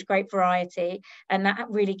valued grape variety, and that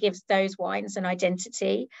really gives those wines an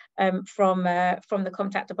identity from the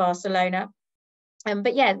Comtat de Barcelona.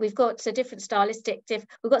 But yeah, we've got different stylistic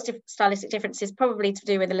differences, probably to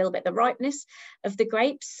do with a little bit the ripeness of the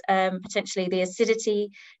grapes, potentially the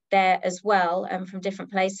acidity there as well, from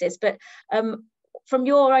different places. But from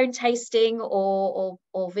your own tasting or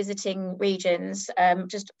visiting regions,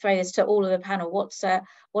 just throw this to all of the panel.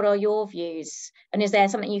 What are your views? And is there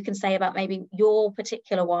something you can say about maybe your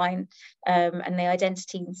particular wine and the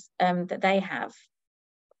identities that they have?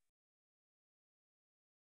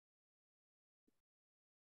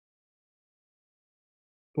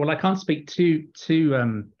 Well, I can't speak too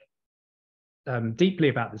deeply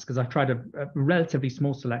about this because I've tried a relatively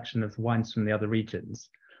small selection of wines from the other regions.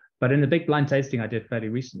 But in the big blind tasting I did fairly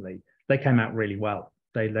recently, they came out really well.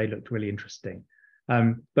 They looked really interesting.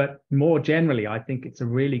 But more generally, I think it's a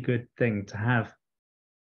really good thing to have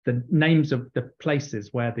the names of the places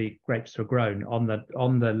where the grapes were grown on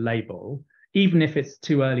the label, even if it's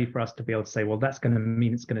too early for us to be able to say, well, that's going to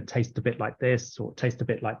mean it's going to taste a bit like this or taste a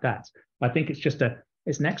bit like that. I think it's just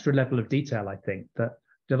it's an extra level of detail, I think, that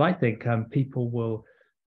I think people will,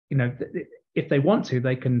 if they want to,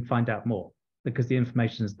 they can find out more because the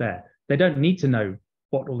information is there. They don't need to know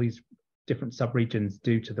what all these different sub-regions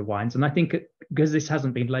do to the wines. And I think because this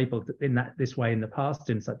hasn't been labeled this way in the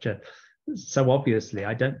past so obviously,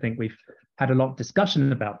 I don't think we've had a lot of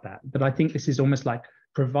discussion about that. But I think this is almost like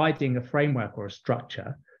providing a framework or a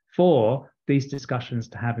structure for these discussions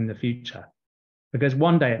to have in the future. Because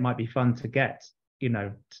one day it might be fun to get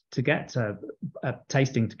a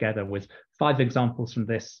tasting together with 5 examples from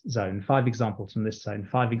this zone, 5 examples from this zone,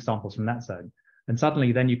 5 examples from that zone. And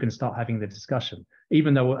suddenly then you can start having the discussion,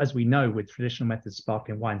 even though, as we know, with traditional methods of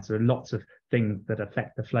sparkling wines, there are lots of things that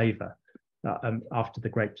affect the flavor after the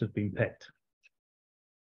grapes have been picked.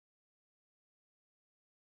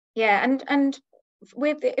 Yeah, and if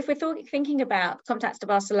we're thinking about Comtats de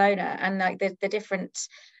Barcelona and like the different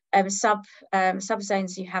sub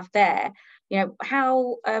zones you have there,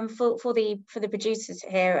 how for the producers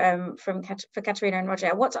here for Katerina and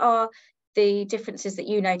Roger, what are the differences that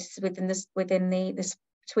you notice between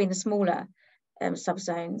the smaller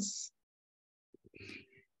subzones?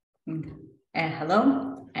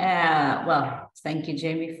 Hello. Well, thank you,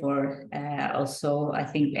 Jamie, for also, I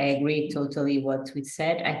think I agree totally what we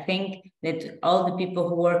said. I think that all the people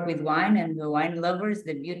who work with wine and the wine lovers,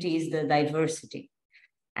 the beauty is the diversity.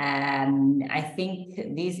 And I think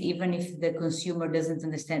this, even if the consumer doesn't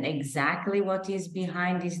understand exactly what is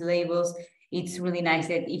behind these labels, it's really nice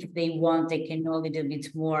that if they want, they can know a little bit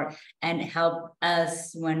more and help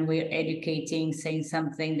us when we're educating, saying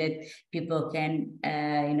something that people can,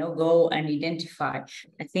 go and identify.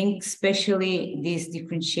 I think especially this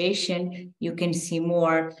differentiation, you can see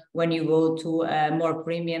more when you go to more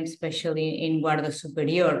premium, especially in Guarda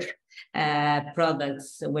Superior.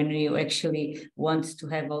 products when you actually want to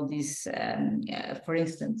have all these. For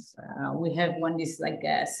instance, we have one this like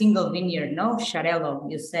a single vineyard, no? Xarel·lo,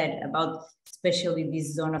 you said about especially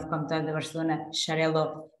this zone of Comtat de Barcelona.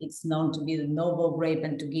 Xarel·lo, it's known to be the noble grape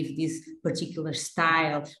and to give this particular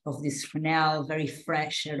style of this fennel, very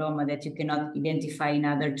fresh aroma that you cannot identify in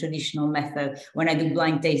other traditional method. When I do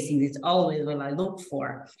blind tastings, it's always what I look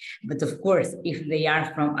for. But of course, if they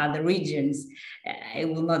are from other regions, I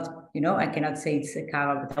will not, I cannot say it's a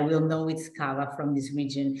Cava, but I will know it's Cava from this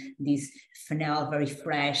region, this fennel, very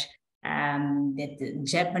fresh. That the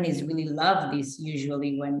Japanese really love this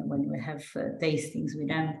usually when we have tastings with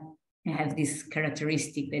them. I have this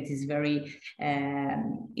characteristic that is very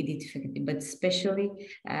identifiable, but especially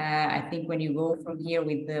I think when you go from here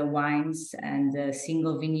with the wines and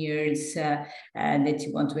single vineyards that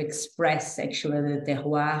you want to express actually the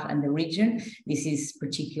terroir and the region, this is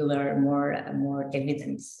particular more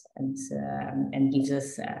evidence and gives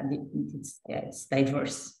us it's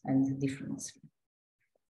diverse and different.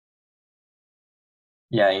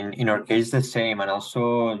 Yeah, in our case, the same. And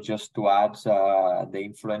also just to add the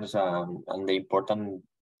influence and the important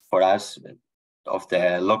for us of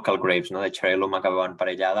the local grapes, the Xarel·lo, Macabeo, and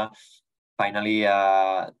Parellada. Finally,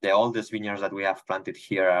 the oldest vineyards that we have planted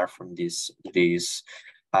here are from these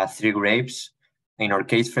three grapes. In our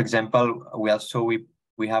case, for example, we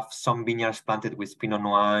have some vineyards planted with Pinot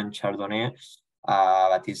Noir and Chardonnay.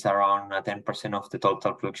 That is around 10% of the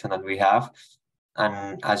total production that we have.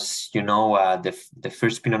 And as you know, the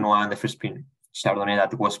first Pinot Noir and the first Chardonnay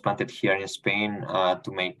that was planted here in Spain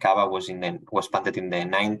to make Cava was planted in the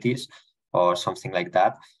 90s or something like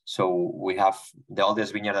that. So we have the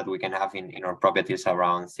oldest vineyard that we can have in our properties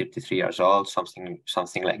around 33 years old, something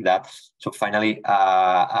like that. So finally,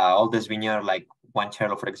 oldest vineyard like one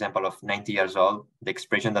Xarel·lo, for example, of 90 years old, the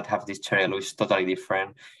expression that have this Xarel·lo is totally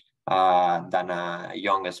different than a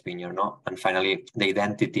youngest vineyard, no? And finally, the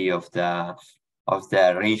identity of the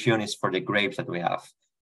region is for the grapes that we have.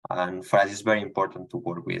 And for us, it's very important to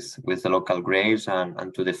work with the local grapes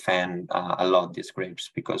and to defend a lot these grapes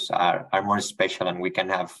because are more special and we can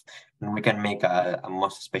make a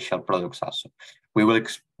most special products also. We will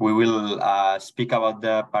speak about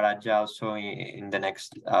the Paraje also in the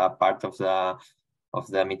next part of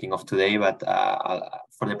the meeting of today. But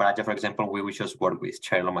for the Paraje, for example, we will just work with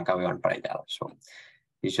Xarel·lo, Macabeo, and Parellada. So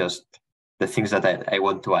it's just the things that I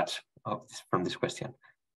want to add from this question.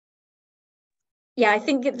 Yeah, I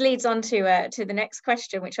think it leads on to the next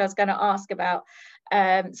question, which I was going to ask about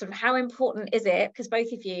sort of how important is it, because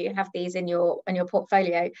both of you have these in your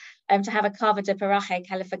portfolio, to have a Cava de Paraje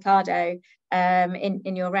Calificado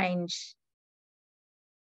in your range?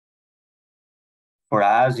 For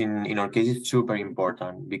us, in our case, it's super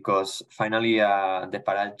important because finally the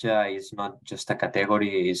Paraje is not just a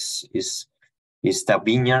category, is the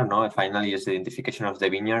vineyard, no? Finally, is the identification of the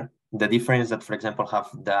vineyard. The difference that, for example, have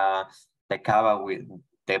the Cava with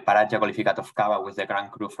the Paraje Calificado of Cava with the Gran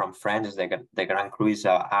Cru from France. The Gran Cru is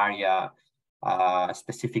a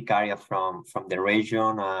specific area from the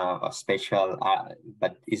region, a special,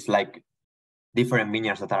 but it's like different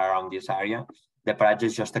vineyards that are around this area. The Paraje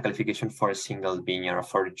is just a qualification for a single vineyard,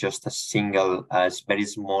 for just a single, very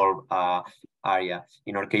small area.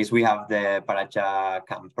 In our case, we have the Paraje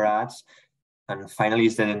Camprats. And finally,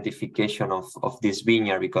 is the identification of this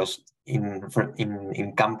vineyard because in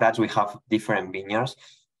Camprats we have different vineyards.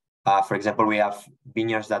 For example, we have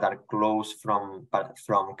vineyards that are close from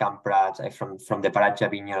Camprats, from the Paraje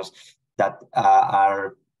vineyards that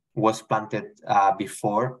was planted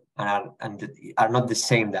before and are not the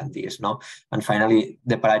same than this, no? And finally,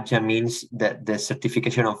 the Paraje means the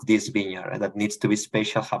certification of this vineyard that needs to be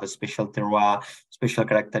special, have a special terroir, special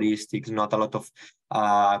characteristics, not a lot of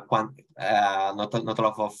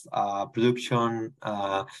production.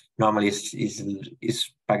 Normally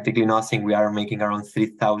is practically nothing. We are making around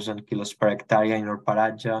 3,000 kilos per hectare in our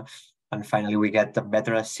Paraje. And finally, we get a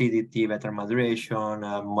better acidity, better maduration,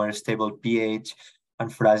 more stable pH.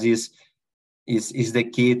 And for us, is the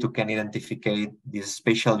key to can identify this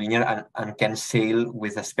special vineyard and can sell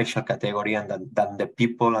with a special category, and that the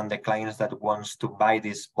people and the clients that wants to buy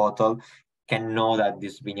this bottle can know that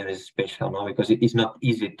this vineyard is special, no? Because it is not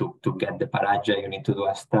easy to get the Paraje. You need to do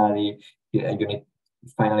a study. You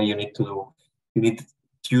need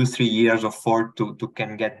 2-3 years or 4 to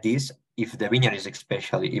can get this. If the vineyard is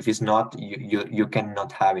special, if it's not, you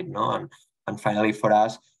cannot have it, no? And finally, for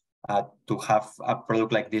us, to have a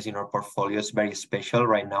product like this in our portfolio is very special.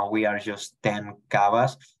 Right now, we are just 10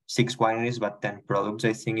 cavas, 6 wineries, but 10 products,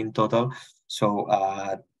 I think, in total. So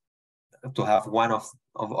to have one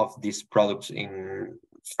of these products in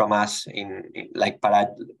from us like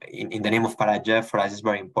Paraje, in the name of Paraje, for us is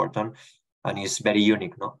very important and it's very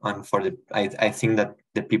unique, no? And for I think that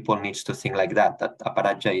the people needs to think like that a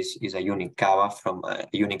Paraje is a unique cava from a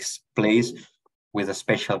unique place with a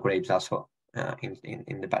special grapes also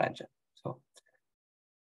in the Paraje. So.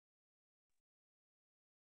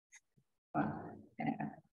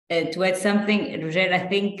 To add something, Roger, I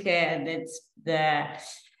think that's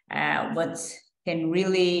what can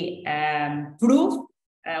really prove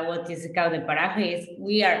what is Cava de Paraje is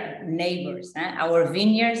we are neighbors. Our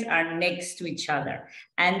vineyards are next to each other.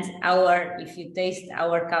 And if you taste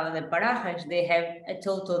our Cava de Paraje, they have a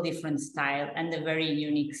total different style and a very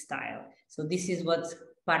unique style. So this is what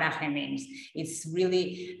Paraje means. It's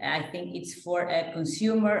really, I think it's for a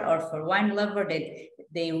consumer or for wine lover that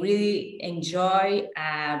they really enjoy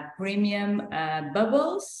premium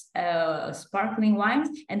bubbles, sparkling wines,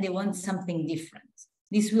 and they want something different.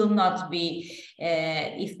 This will not be,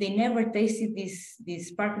 if they never tasted this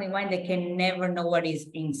sparkling wine, they can never know what is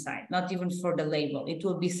inside, not even for the label. It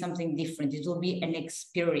will be something different. It will be an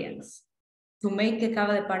experience. To make a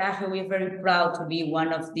Cava de Paraje, we're very proud to be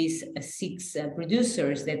one of these 6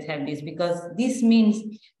 producers that have this, because this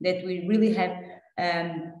means that we really have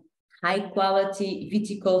high quality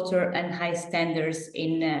viticulture and high standards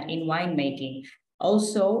in winemaking.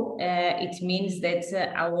 Also, it means that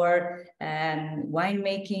our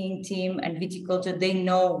winemaking team and viticulture, they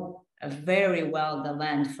know very well the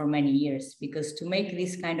land for many years, because to make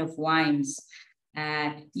this kind of wines,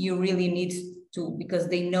 you really need to, because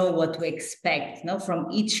they know what to expect, from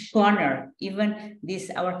each corner. Even this,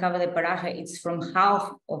 our Cava de Paraje, it's from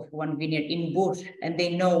half of one vineyard in Bush, and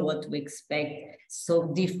they know what to expect.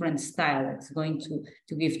 So different style it's going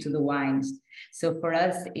to give to the wines. So for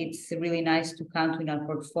us, it's really nice to count in our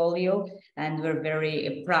portfolio, and we're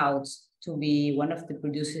very proud to be one of the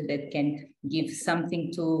producers that can give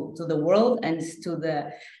something to the world and to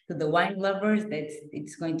the wine lovers, that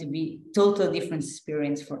it's going to be total different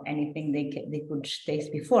experience for anything they could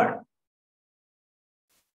taste before.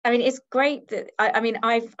 I mean, it's great that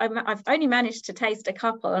I've only managed to taste a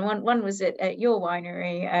couple, and one was at your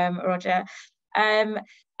winery, Roger.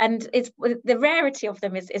 And it's the rarity of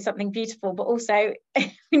them is something beautiful, but also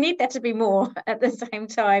we need there to be more at the same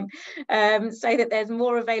time, so that there's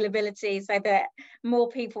more availability, so that more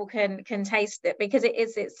people can taste it, because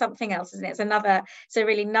it's something else, isn't it? It's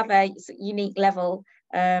really another unique level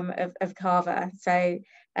of Cava. So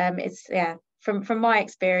it's, yeah, from my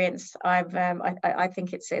experience, I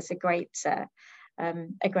think it's a great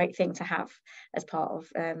thing to have as part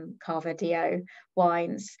of Cava DO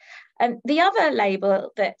wines. The other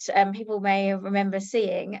label that people may remember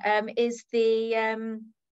seeing is the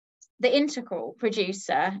integral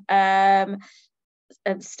producer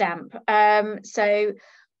stamp. So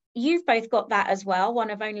you've both got that as well, one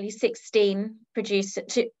of only 16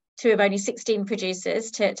 producers, two of only 16 producers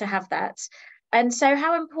to have that. And so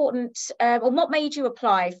how important, or what made you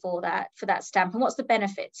apply for that stamp, and what's the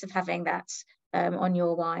benefits of having that on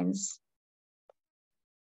your wines?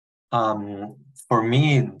 For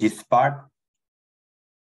me, this part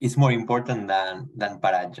is more important than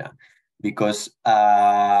Paraje, because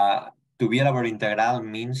to be a labor integral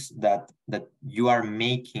means that you are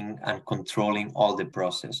making and controlling all the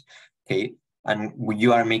process, okay? And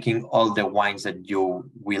you are making all the wines that you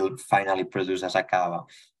will finally produce as a cava.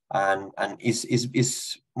 And it's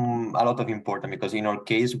a lot of important, because in our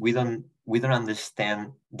case we don't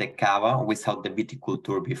understand the cava without the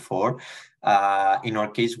viticulture before. In our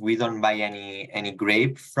case, we don't buy any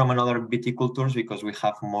grape from another viticultures, because we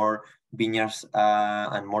have more vineyards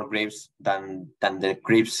and more grapes than the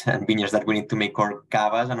grapes and vineyards that we need to make our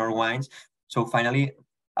cavas and our wines. So finally,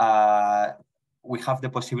 we have the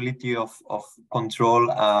possibility of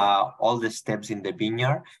control all the steps in the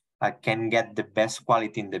vineyard. Can get the best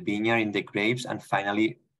quality in the vineyard, in the grapes, and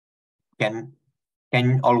finally can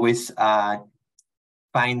always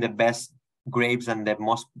find the best grapes and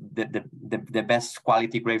the best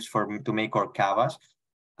quality grapes to make our cavas,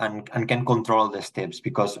 and can control the steps.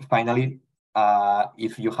 Because finally,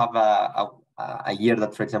 if you have a year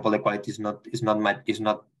that, for example, the quality is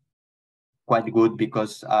not quite good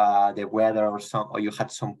because the weather or you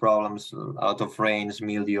had some problems, a lot of rains,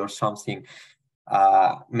 mildew or something,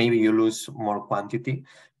 maybe you lose more quantity.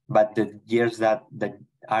 But the years that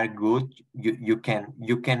are good, you can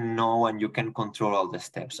know and you can control all the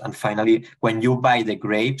steps. And finally, when you buy the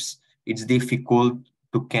grapes, it's difficult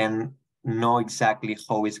to can know exactly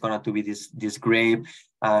how it's going to be this grape,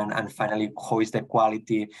 and finally how is the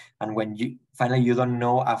quality. And when you finally, you don't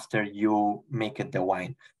know after you make it the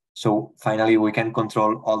wine. So finally, we can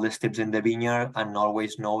control all the steps in the vineyard and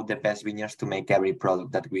always know the best vineyards to make every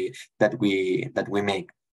product that we make.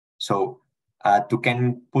 So to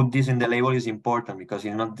can put this in the label is important because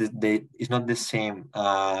it's not the same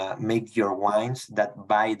make your wines that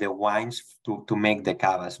buy the wines to make the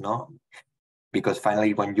cavas, no? Because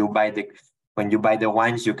finally, when you buy the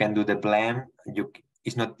wines, you can do the blend.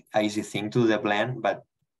 It's not an easy thing to do the blend, but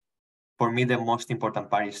for me, the most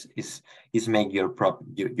important part is make your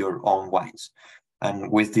own wines.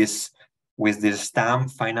 And with this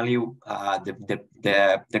stamp, finally,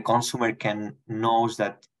 the consumer can knows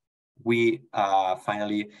that we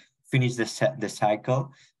finally finish the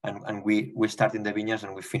cycle, and we start in the vineyards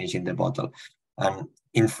and we finish in the bottle. And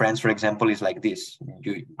in France, for example, is like this.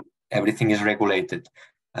 Everything is regulated.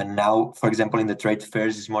 And now, for example, in the trade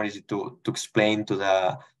fairs, it's more easy to explain to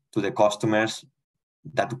the customers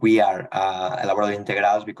that we are elaboradores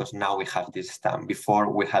integrados because now we have this stamp. Before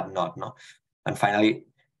we had not, no? And finally,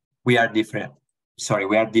 we are different. Sorry,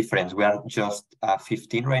 we are different. We are just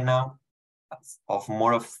 15 right now of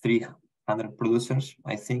more of 300 producers,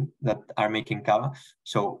 I think, that are making cava.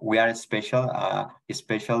 So we are specials,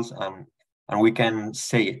 and we can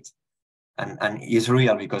say it. And it's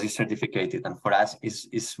real because it's certificated. And for us,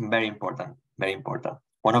 it's very important, very important.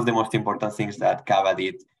 One of the most important things that Cava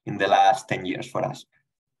did in the last 10 years for us.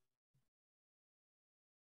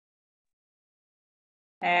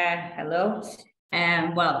 Hello.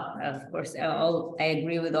 Well, of course, I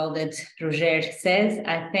agree with all that Roger says.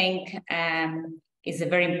 I think it's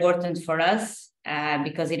very important for us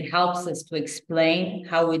because it helps us to explain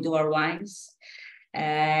how we do our wines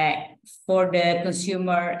for the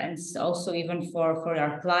consumer, and also even for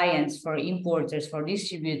our clients, for importers, for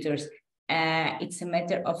distributors. It's a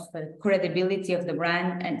matter of credibility of the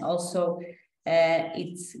brand, and also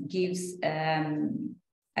it gives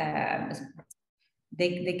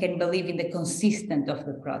they can believe in the consistent of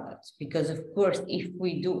the products, because of course, if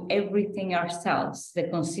we do everything ourselves, the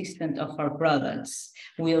consistent of our products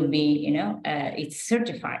will be, it's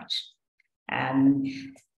certified.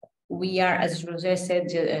 We are, as Roger said,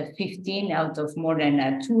 15 out of more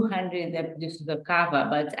than 200 that produce the Cava,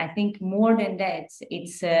 but I think more than that,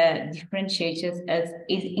 it's differentiated as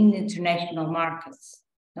is in international markets.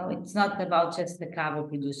 No, it's not about just the Cava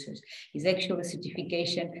producers. It's actually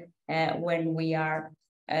certification when we are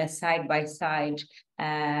side by side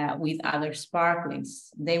with other sparklings.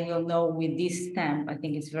 They will know with this stamp. I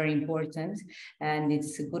think it's very important, and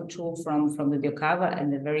it's a good tool from the Cava,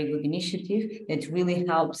 and a very good initiative that really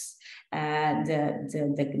helps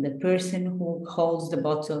the person who holds the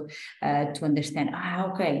bottle to understand.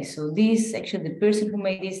 Okay, so this actually the person who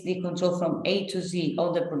made this, they control from A to Z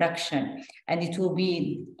all the production, and it will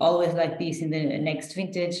be always like this in the next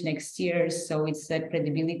vintage, next year. So it's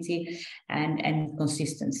credibility and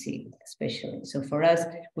consistency, especially. So for us,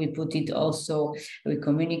 we put it also, we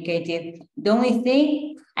communicate it. The only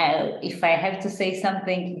thing, if I have to say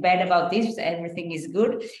something bad about this, everything is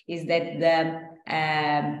good, is that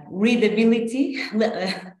the readability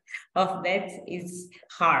of that is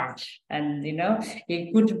hard. And, I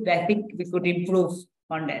think we could improve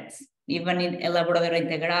on that. Even in Elaborador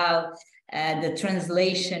Integral, the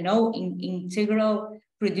translation, in integral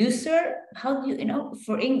producer, how do you,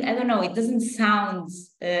 for English, I don't know, it doesn't sound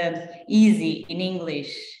easy in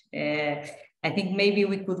English. I think maybe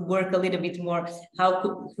we could work a little bit more, how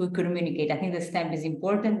could we communicate? I think the stamp is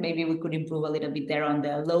important. Maybe we could improve a little bit there on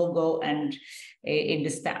the logo and in the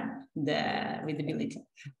stamp, the readability.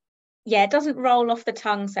 Yeah, it doesn't roll off the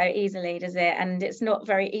tongue so easily, does it? And it's not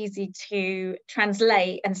very easy to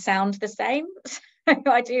translate and sound the same.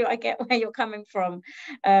 I get where you're coming from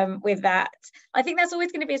with that. I think there's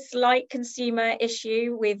always going to be a slight consumer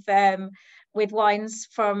issue with wines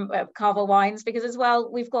from Cava wines, because as well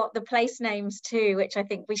we've got the place names too, which I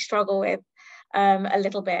think we struggle with a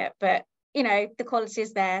little bit. But the quality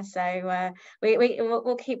is there, so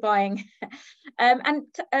we'll keep buying.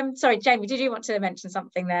 Sorry, Jamie, did you want to mention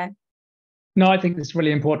something there? No, I think it's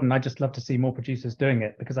really important. I just love to see more producers doing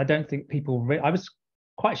it, because I don't think people. I was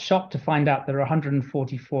quite shocked to find out there are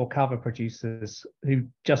 144 Cava producers who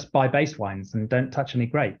just buy base wines and don't touch any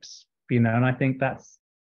grapes. And I think that's.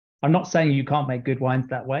 I'm not saying you can't make good wines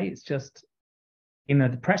that way. It's just,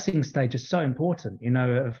 the pressing stage is so important,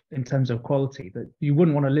 in terms of quality, that you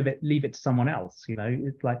wouldn't want to leave it to someone else.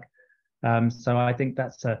 It's like, so I think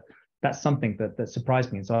that's something that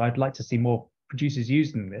surprised me. And so I'd like to see more producers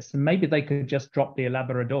using this, and maybe they could just drop the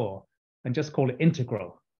elaborador and just call it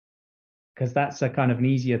integral, because that's a kind of an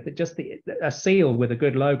easier, just a seal with a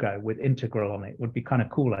good logo with integral on it would be kind of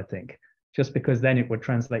cool, I think, just because then it would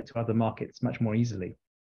translate to other markets much more easily.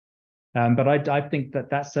 But I think that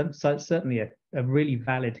that's certainly a really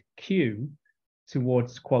valid cue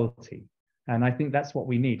towards quality. And I think that's what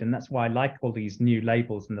we need. And that's why I like all these new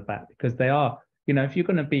labels in the back, because they are, you know, if you're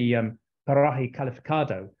going to be Paraje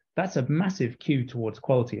Calificado, that's a massive cue towards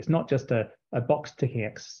quality. It's not just a box ticking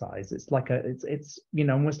exercise. It's like it's you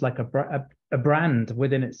know, almost like a brand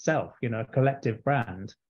within itself, you know, a collective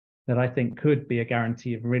brand that I think could be a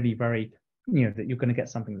guarantee of really very, you know, that you're going to get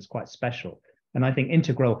something that's quite special. And I think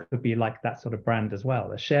Integral could be like that sort of brand as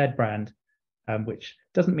well, a shared brand, which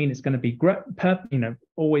doesn't mean it's going to be you know,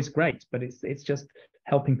 always great, but it's just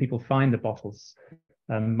helping people find the bottles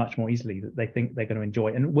much more easily that they think they're going to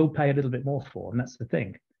enjoy and will pay a little bit more for. And that's the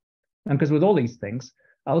thing. And because with all these things,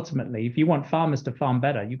 ultimately, if you want farmers to farm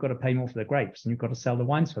better, you've got to pay more for the grapes and you've got to sell the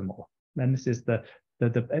wines for more. And this is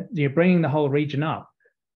you're bringing the whole region up.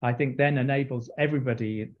 I think then enables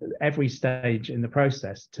everybody, every stage in the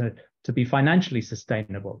process to be financially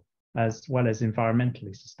sustainable as well as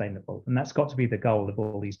environmentally sustainable. And that's got to be the goal of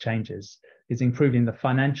all these changes, is improving the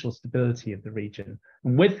financial stability of the region.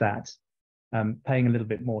 And with that, paying a little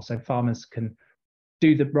bit more so farmers can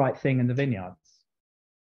do the right thing in the vineyards.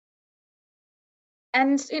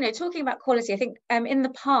 And, you know, talking about quality, I think in the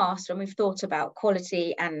past, when we've thought about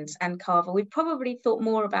quality and Cava, we've probably thought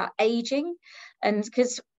more about aging, and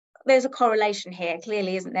because there's a correlation here,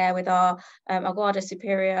 clearly, isn't there, with our Guarda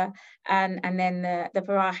Superior and then the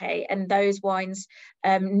Paraje, and those wines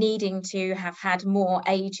needing to have had more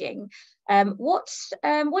aging. What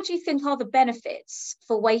do you think are the benefits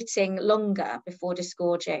for waiting longer before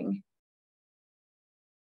disgorging?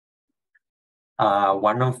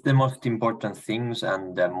 One of the most important things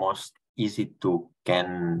and the most easy to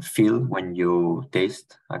can feel when you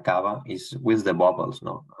taste a cava is with the bubbles.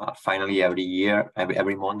 No, finally every year,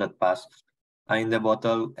 every month that passes in the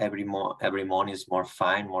bottle, every month is more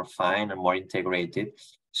fine and more integrated.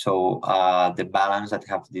 So the balance that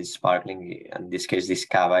have this sparkling, in this case this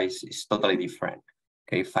cava, is totally different.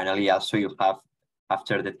 Okay, finally also you have,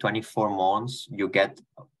 after the 24 months, you get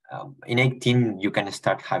in 18 you can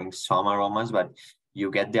start having some aromas, but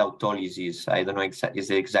you get the autolysis. I don't know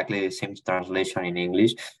is exactly the same translation in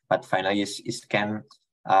English, but finally it can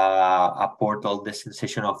apport all the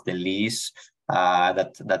sensation of the lees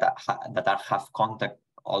that have contact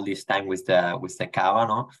all this time with the cava,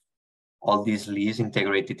 no? All these lees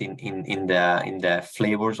integrated in the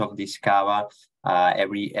flavors of this cava.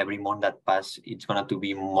 Every month that passes, it's going to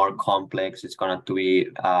be more complex. It's going to be,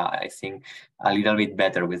 I think, a little bit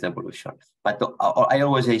better with evolution. But I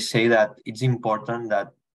always say that it's important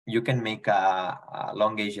that you can make a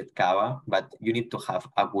long-aged cava, but you need to have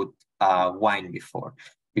a good wine before.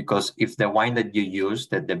 Because if the wine that you use,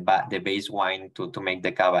 the base wine to make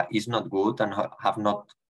the cava, is not good and have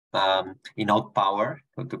not enough power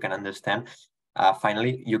to can understand,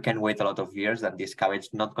 finally you can wait a lot of years that this cava is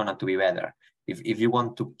not going to be better. If you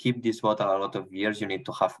want to keep this bottle a lot of years, you need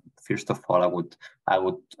to have, first of all, a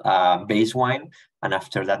good base wine, and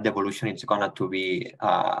after that the evolution is going to be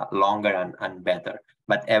longer and better.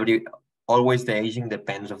 But always the aging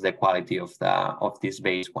depends of the quality of this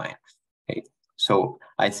base wine. Okay, so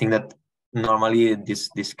I think that normally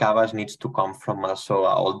this cavas needs to come from also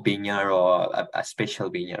an old vineyard or a special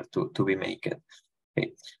vineyard to be made.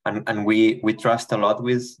 Okay, and we trust a lot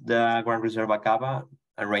with the Gran Reserva cava.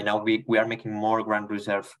 And right now we are making more Gran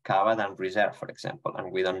Reserve cava than Reserve, for example,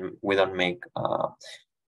 and we don't make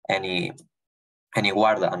any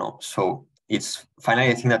Guarda, no. So it's finally,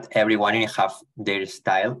 I think that every winery have their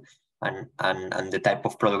style and the type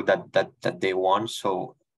of product that they want.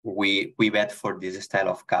 So we bet for this style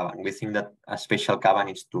of cava, and we think that a special cava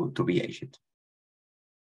needs to be aged.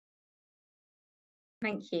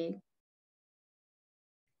 Thank you.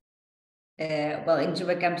 Well, in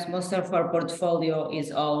Camps, most of our portfolio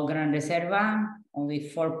is all Gran Reserva. Only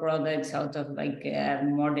 4 products out of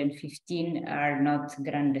more than 15 are not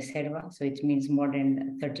Gran Reserva, so it means more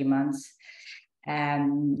than 30 months.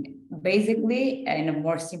 Basically, in a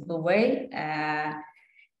more simple way,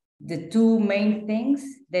 the 2 main things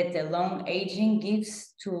that the long aging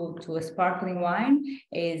gives to a sparkling wine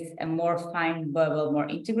is a more fine bubble, more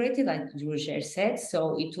integrated, like Roger said.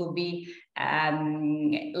 So it will be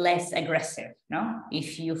less aggressive. No,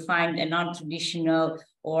 if you find a non-traditional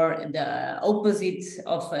or the opposite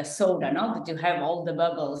of a soda, no, that you have all the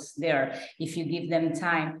bubbles there. If you give them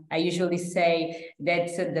time, I usually say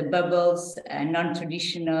that the bubbles,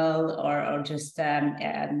 non-traditional or just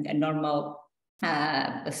a normal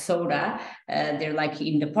soda, they're like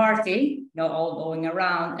in the party, all going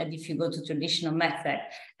around. And if you go to traditional method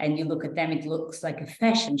and you look at them, it looks like a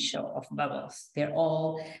fashion show of bubbles. They're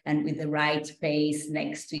all and with the right pace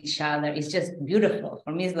next to each other. It's just beautiful.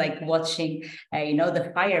 For me, it's like watching,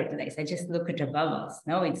 the fireplace. I just look at the bubbles.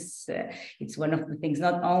 No, it's one of the things,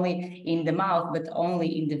 not only in the mouth, but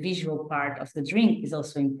only in the visual part of the drink is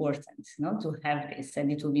also important, to have this,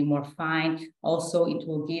 and it will be more fine. Also, it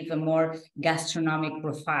will give a more gastronomic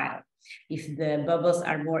profile. If the bubbles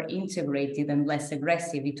are more integrated and less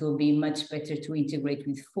aggressive, it will be much better to integrate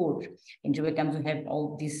with food. In Jamaica, we have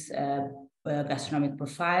all this gastronomic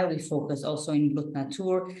profile. We focus also in Brut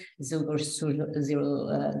Nature, zero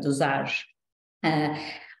dosage.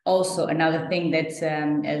 Also, another thing that,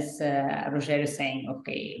 as Roger is saying,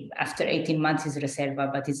 okay, after 18 months is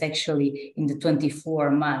Reserva, but it's actually in the 24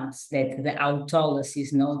 months that the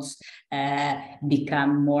autolysis notes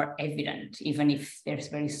become more evident, even if there's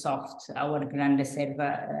very soft. Our Gran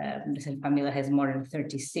Reserva, Reserva family has more than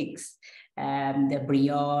 36. The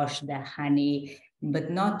brioche, the honey, but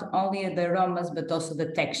not only the aromas, but also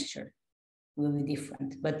the texture will be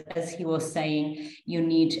different. But as he was saying, you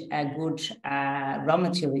need a good raw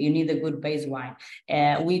material, you need a good base wine.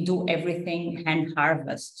 We do everything hand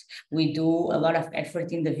harvest. We do a lot of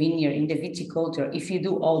effort in the vineyard, in the viticulture. If you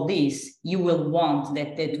do all this, you will want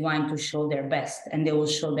that wine to show their best, and they will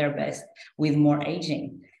show their best with more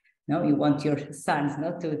aging. No, you want your sons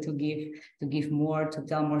to give more, to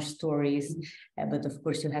tell more stories, but of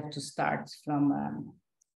course you have to start from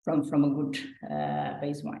a good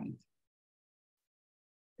base wine.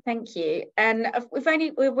 Thank you. And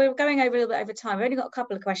we're going over a little bit over time. We've only got a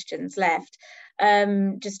couple of questions left,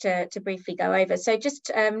 just to briefly go over. So just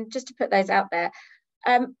to put those out there.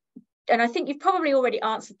 And I think you've probably already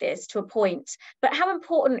answered this to a point, but how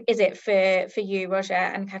important is it for you, Roger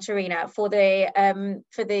and Katerina, for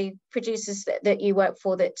the producers that you work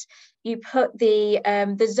for, that you put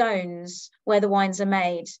the zones where the wines are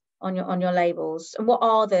made on your labels? And what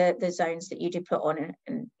are the zones that you do put on,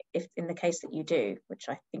 and if in the case that you do, which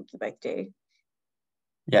I think you both do?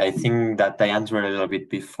 Yeah, I think that I answered a little bit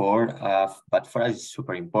before, but for us it's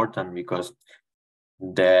super important because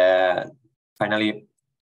finally,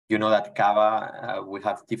 that Cava, we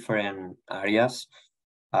have different areas,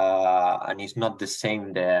 and it's not the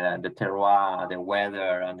same, the terroir, the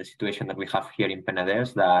weather, and the situation that we have here in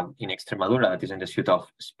Penedès that in Extremadura, that is in the south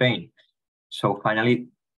of Spain. So finally,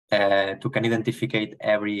 to can identify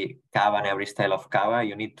every Cava and every style of Cava,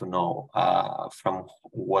 you need to know from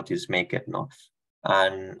what is made, no?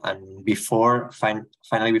 And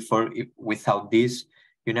without this,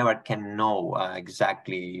 you never can know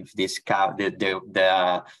exactly if this Cava,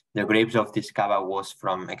 the grapes of this Cava was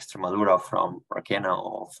from Extremadura, from Requena,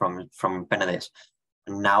 or from Penedès.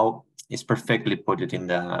 And now it's perfectly put it in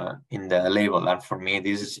the label, and for me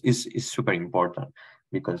this is super important,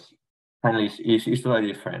 because finally it's totally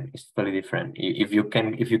different. It's totally different. If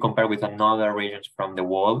you compare with another regions from the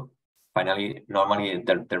world, finally, normally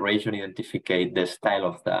the region identifies the style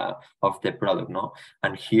of the product, no?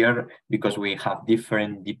 And here, because we have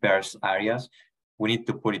different diverse areas, we need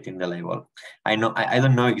to put it in the label. I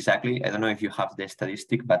don't know exactly. I don't know if you have the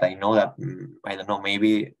statistic, but I know that I don't know,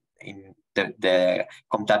 maybe in the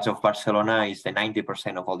Comtats of Barcelona is the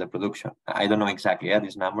 90% of all the production. I don't know exactly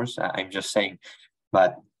these numbers. I'm just saying,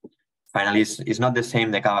 but finally, it's not the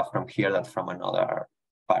same the Cava from here that from another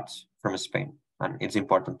parts from Spain. And it's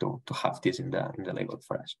important to have this in the label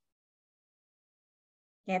for us.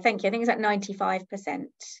 Yeah, thank you. I think it's at 95%.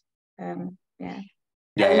 Yeah.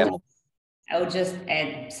 I would just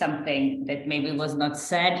add something that maybe was not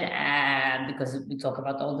said, because we talk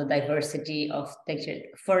about all the diversity of texture.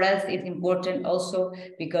 For us, it's important also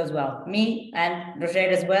because, well, me and Roger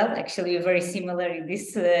as well, actually very similar in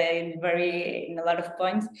this, in a lot of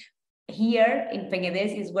points. Here in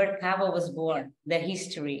Penedès is where Cava was born, the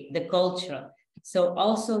history, the culture. So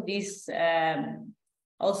also this,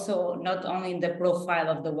 also not only in the profile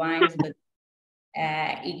of the wines, but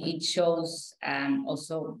it shows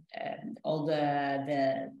also all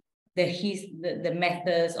the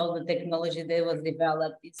methods, all the technology that was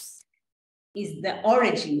developed. Is the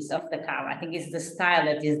origins of the Cava. I think it's the style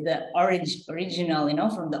that is the original,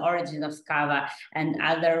 from the origin of Cava, and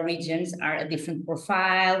other regions are a different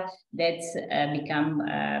profile that's become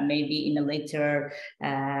maybe in a later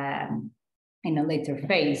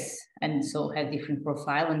phase, and so have different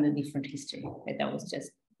profile and a different history. That was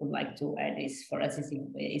just would like to add is for us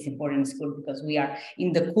is important in school, because we are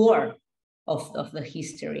in the core of the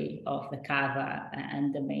history of the Cava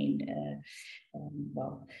and the main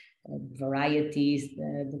varieties,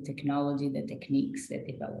 the technology, the techniques that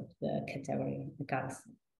developed the category, the Cavas.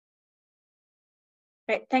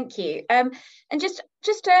 Great, thank you. And just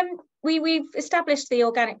we've established the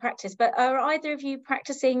organic practice, but are either of you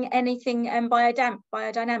practicing anything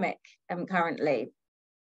biodynamic currently?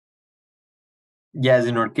 Yes,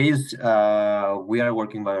 in our case, we are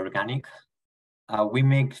working bioorganic. We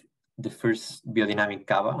make the first biodynamic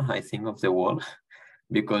cava, I think, of the world,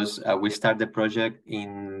 because we started the project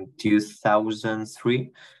in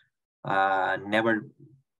 2003. Never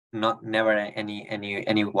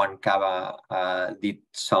any one cava did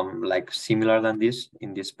some like similar than this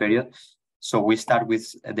in this period. So we start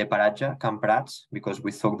with the Paraje, Camprats, because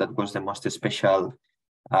we thought that was the most special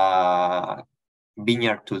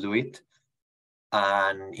vineyard to do it.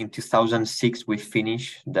 And in 2006, we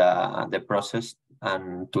finished the process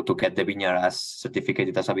and to get the vineyard as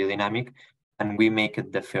certificated as a biodynamic, and we make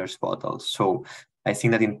it the first bottle. So I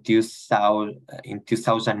think that in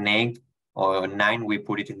 2008 or 2009, we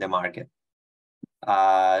put it in the market.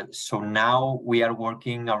 So now we are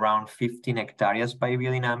working around 15 hectares by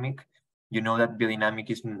biodynamic. You know that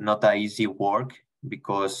biodynamic is not an easy work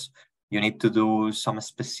because you need to do some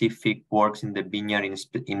specific works in the vineyard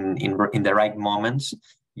in the right moments.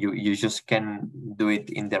 You just can do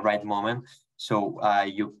it in the right moment. So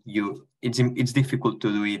it's difficult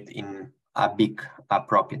to do it in a big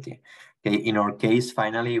property. Okay, in our case,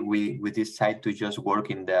 finally, we decide to just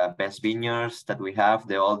work in the best vineyards that we have,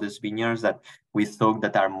 the oldest vineyards that we thought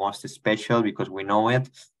that are most special because we know it,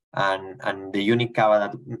 and the unique cava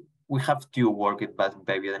that we have to work it by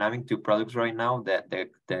biodynamic, 2 products right now, the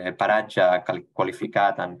Paraje,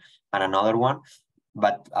 Calificado, and another one.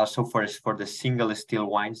 But also for the single still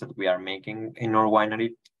wines that we are making in our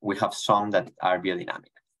winery, we have some that are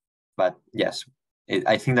biodynamic. But yes,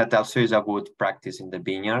 I think that also is a good practice in the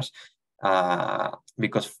vineyards.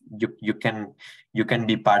 Because you can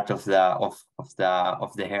be part of the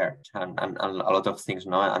herd and a lot of things,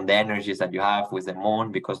 no, and the energies that you have with the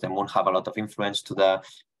moon, because the moon have a lot of influence to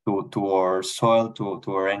our soil, to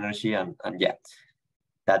our energy, and yeah,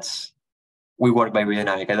 we work by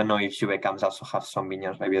biodynamic. I don't know if Ubecams also have some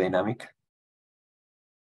vineyards by biodynamic.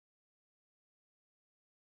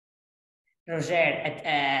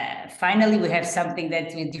 Roger, finally we have something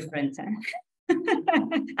that's different.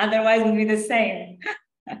 Otherwise, it would be the same.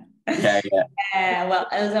 Yeah. Well,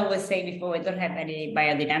 as I was saying before, we don't have any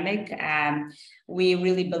biodynamic. We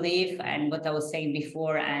really believe, and what I was saying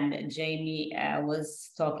before, and Jamie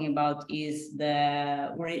was talking about, is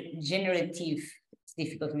the regenerative. It's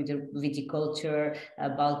difficult with the viticulture,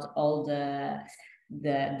 about all the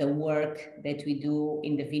work that we do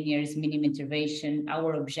in the vineyards, minimum intervention.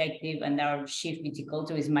 Our objective, and our chief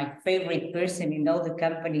viticulture is my favorite person in all the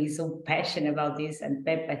company. He's so passionate about this. And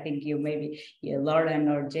Pep, I think Lauren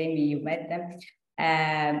or Jamie, you met them.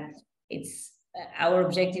 It's our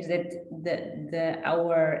objective that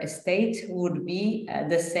our estate would be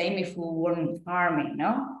the same if we weren't farming,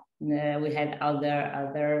 no? We had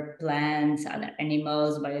other plants, other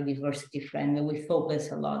animals, biodiversity friendly. We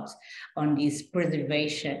focus a lot on this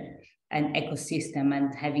preservation and ecosystem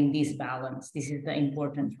and having this balance. This is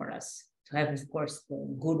important for us to have, of course, the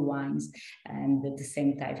good wines, and at the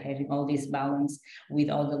same time having all this balance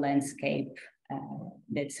with all the landscape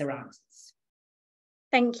that surrounds us.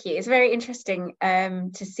 Thank you. It's very interesting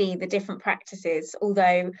to see the different practices,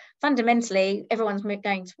 although fundamentally everyone's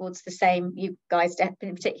going towards the same. You guys in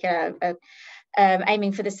particular are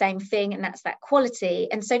aiming for the same thing, and that's that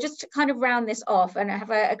quality. And so just to kind of round this off, and I have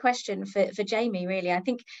a question for Jamie, really. I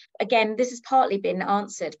think, again, this has partly been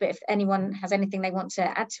answered, but if anyone has anything they want to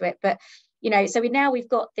add to it. But, so we've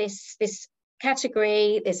got this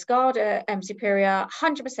category, this Guarda Superior,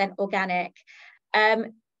 100% organic.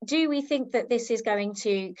 Do we think that this is going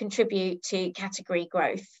to contribute to category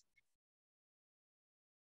growth?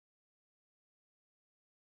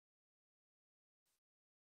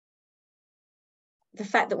 The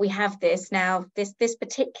fact that we have this now, this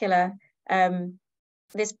particular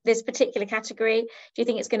category, do you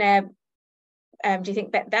think it's going to? Do you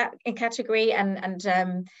think that in category and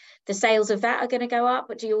the sales of that are going to go up?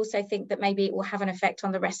 But do you also think that maybe it will have an effect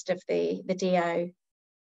on the rest of the DO?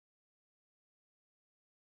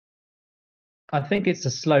 I think it's a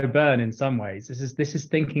slow burn in some ways. This is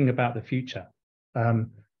thinking about the future.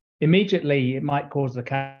 Immediately, it might cause the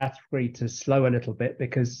category to slow a little bit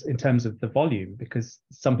because in terms of the volume, because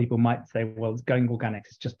some people might say, well, going organic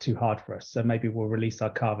is just too hard for us. So maybe we'll release our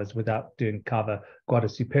Cavas without doing Cava Guarda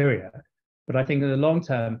Superior. But I think in the long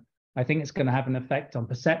term, I think it's going to have an effect on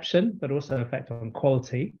perception, but also effect on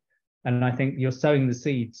quality. And I think you're sowing the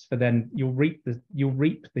seeds for then you'll reap the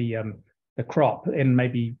crop in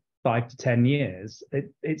maybe 5 to 10 years.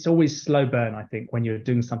 It's always slow burn, I think, when you're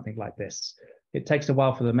doing something like this. It takes a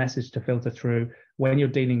while for the message to filter through. When you're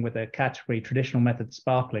dealing with a category, traditional method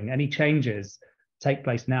sparkling, any changes take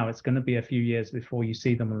place now. It's going to be a few years before you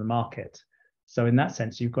see them on the market. So in that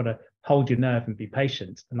sense, you've got to hold your nerve and be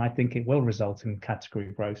patient. And I think it will result in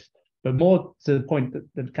category growth. But more to the point that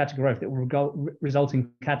the category growth, it will result in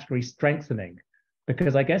category strengthening.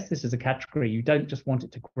 Because I guess this is a category, you don't just want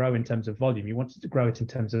it to grow in terms of volume, you want it to grow it in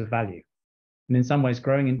terms of value. And in some ways,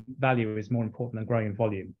 growing in value is more important than growing in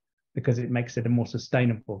volume, because it makes it a more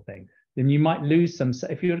sustainable thing. Then you might lose some,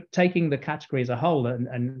 if you're taking the category as a whole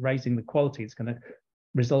and raising the quality, it's going to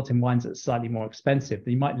result in wines that are slightly more expensive.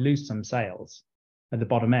 You might lose some sales at the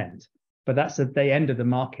bottom end. But that's at the end of the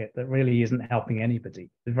market that really isn't helping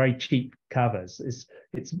anybody. The very cheap covers,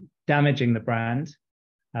 it's damaging the brand,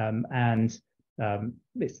 and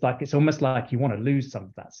it's almost like you want to lose some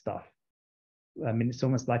of that stuff. I mean, it's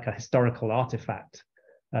almost like a historical artifact.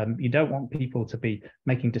 You don't want people to be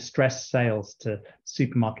making distressed sales to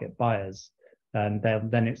supermarket buyers, and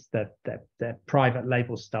then it's their private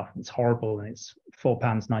label stuff. It's horrible, and it's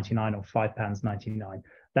 £4.99 or £5.99.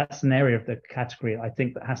 That's an area of the category I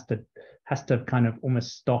think that has to kind of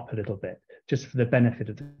almost stop a little bit, just for the benefit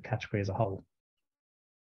of the category as a whole.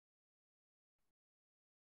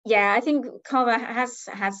 Yeah, I think Cava has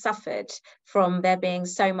suffered from there being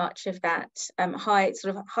so much of that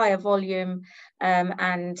higher volume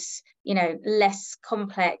and less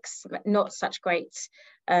complex, not such great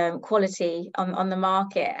quality on the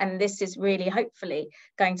market, and this is really hopefully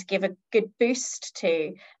going to give a good boost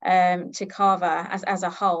to Cava as a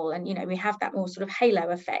whole. And we have that more sort of halo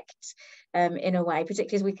effect in a way,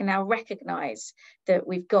 particularly as we can now recognize that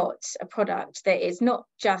we've got a product that is not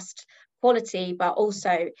just quality but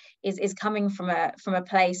also is coming from a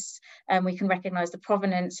place, and we can recognize the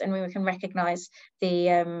provenance, and we can recognize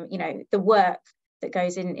the the work that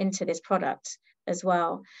goes into this product as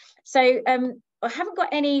well. So I haven't got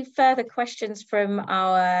any further questions from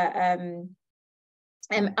our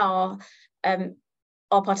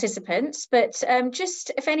participants, but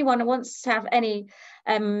just if anyone wants to have any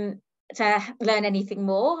to learn anything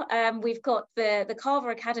more, we've got the Cava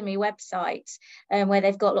Academy website where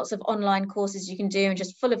they've got lots of online courses you can do and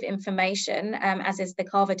just full of information, as is the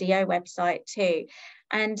Cava DO website too.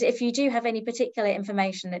 And if you do have any particular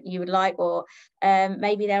information that you would like, or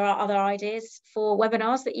maybe there are other ideas for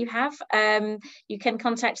webinars that you have, you can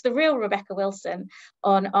contact the real Rebecca Wilson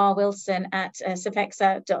on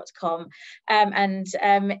rwilson@sopexa.com.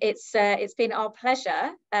 It's been our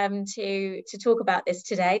pleasure to talk about this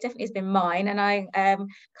today. Definitely has been mine, and I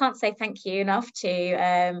can't say thank you enough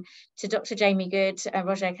to Dr. Jamie Goode,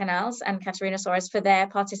 Roger Canals and Katerina Soares for their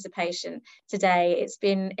participation today. It's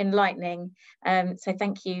been enlightening. So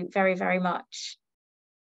thank you very, very much.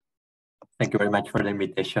 Thank you very much for the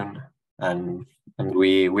invitation, and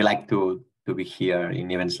we like to be here in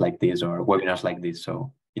events like this or webinars like this.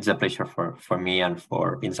 So it's a pleasure for me and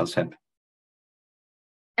for InsalSep.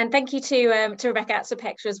 And thank you to Rebecca at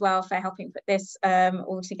Sopexa as well for helping put this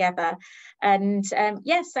all together. And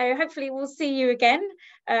yes, so hopefully we'll see you again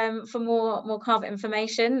for more Cava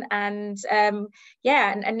information. And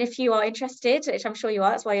yeah, and if you are interested, which I'm sure you are,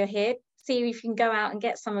 that's why you're here, see if you can go out and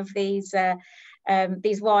get some of these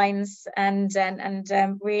wines and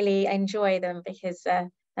really enjoy them, because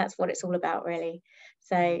that's what it's all about, really.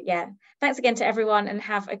 So yeah, thanks again to everyone, and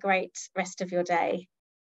have a great rest of your day.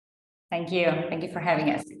 Thank you. Thank you for having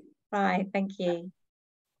us. Bye. Thank you.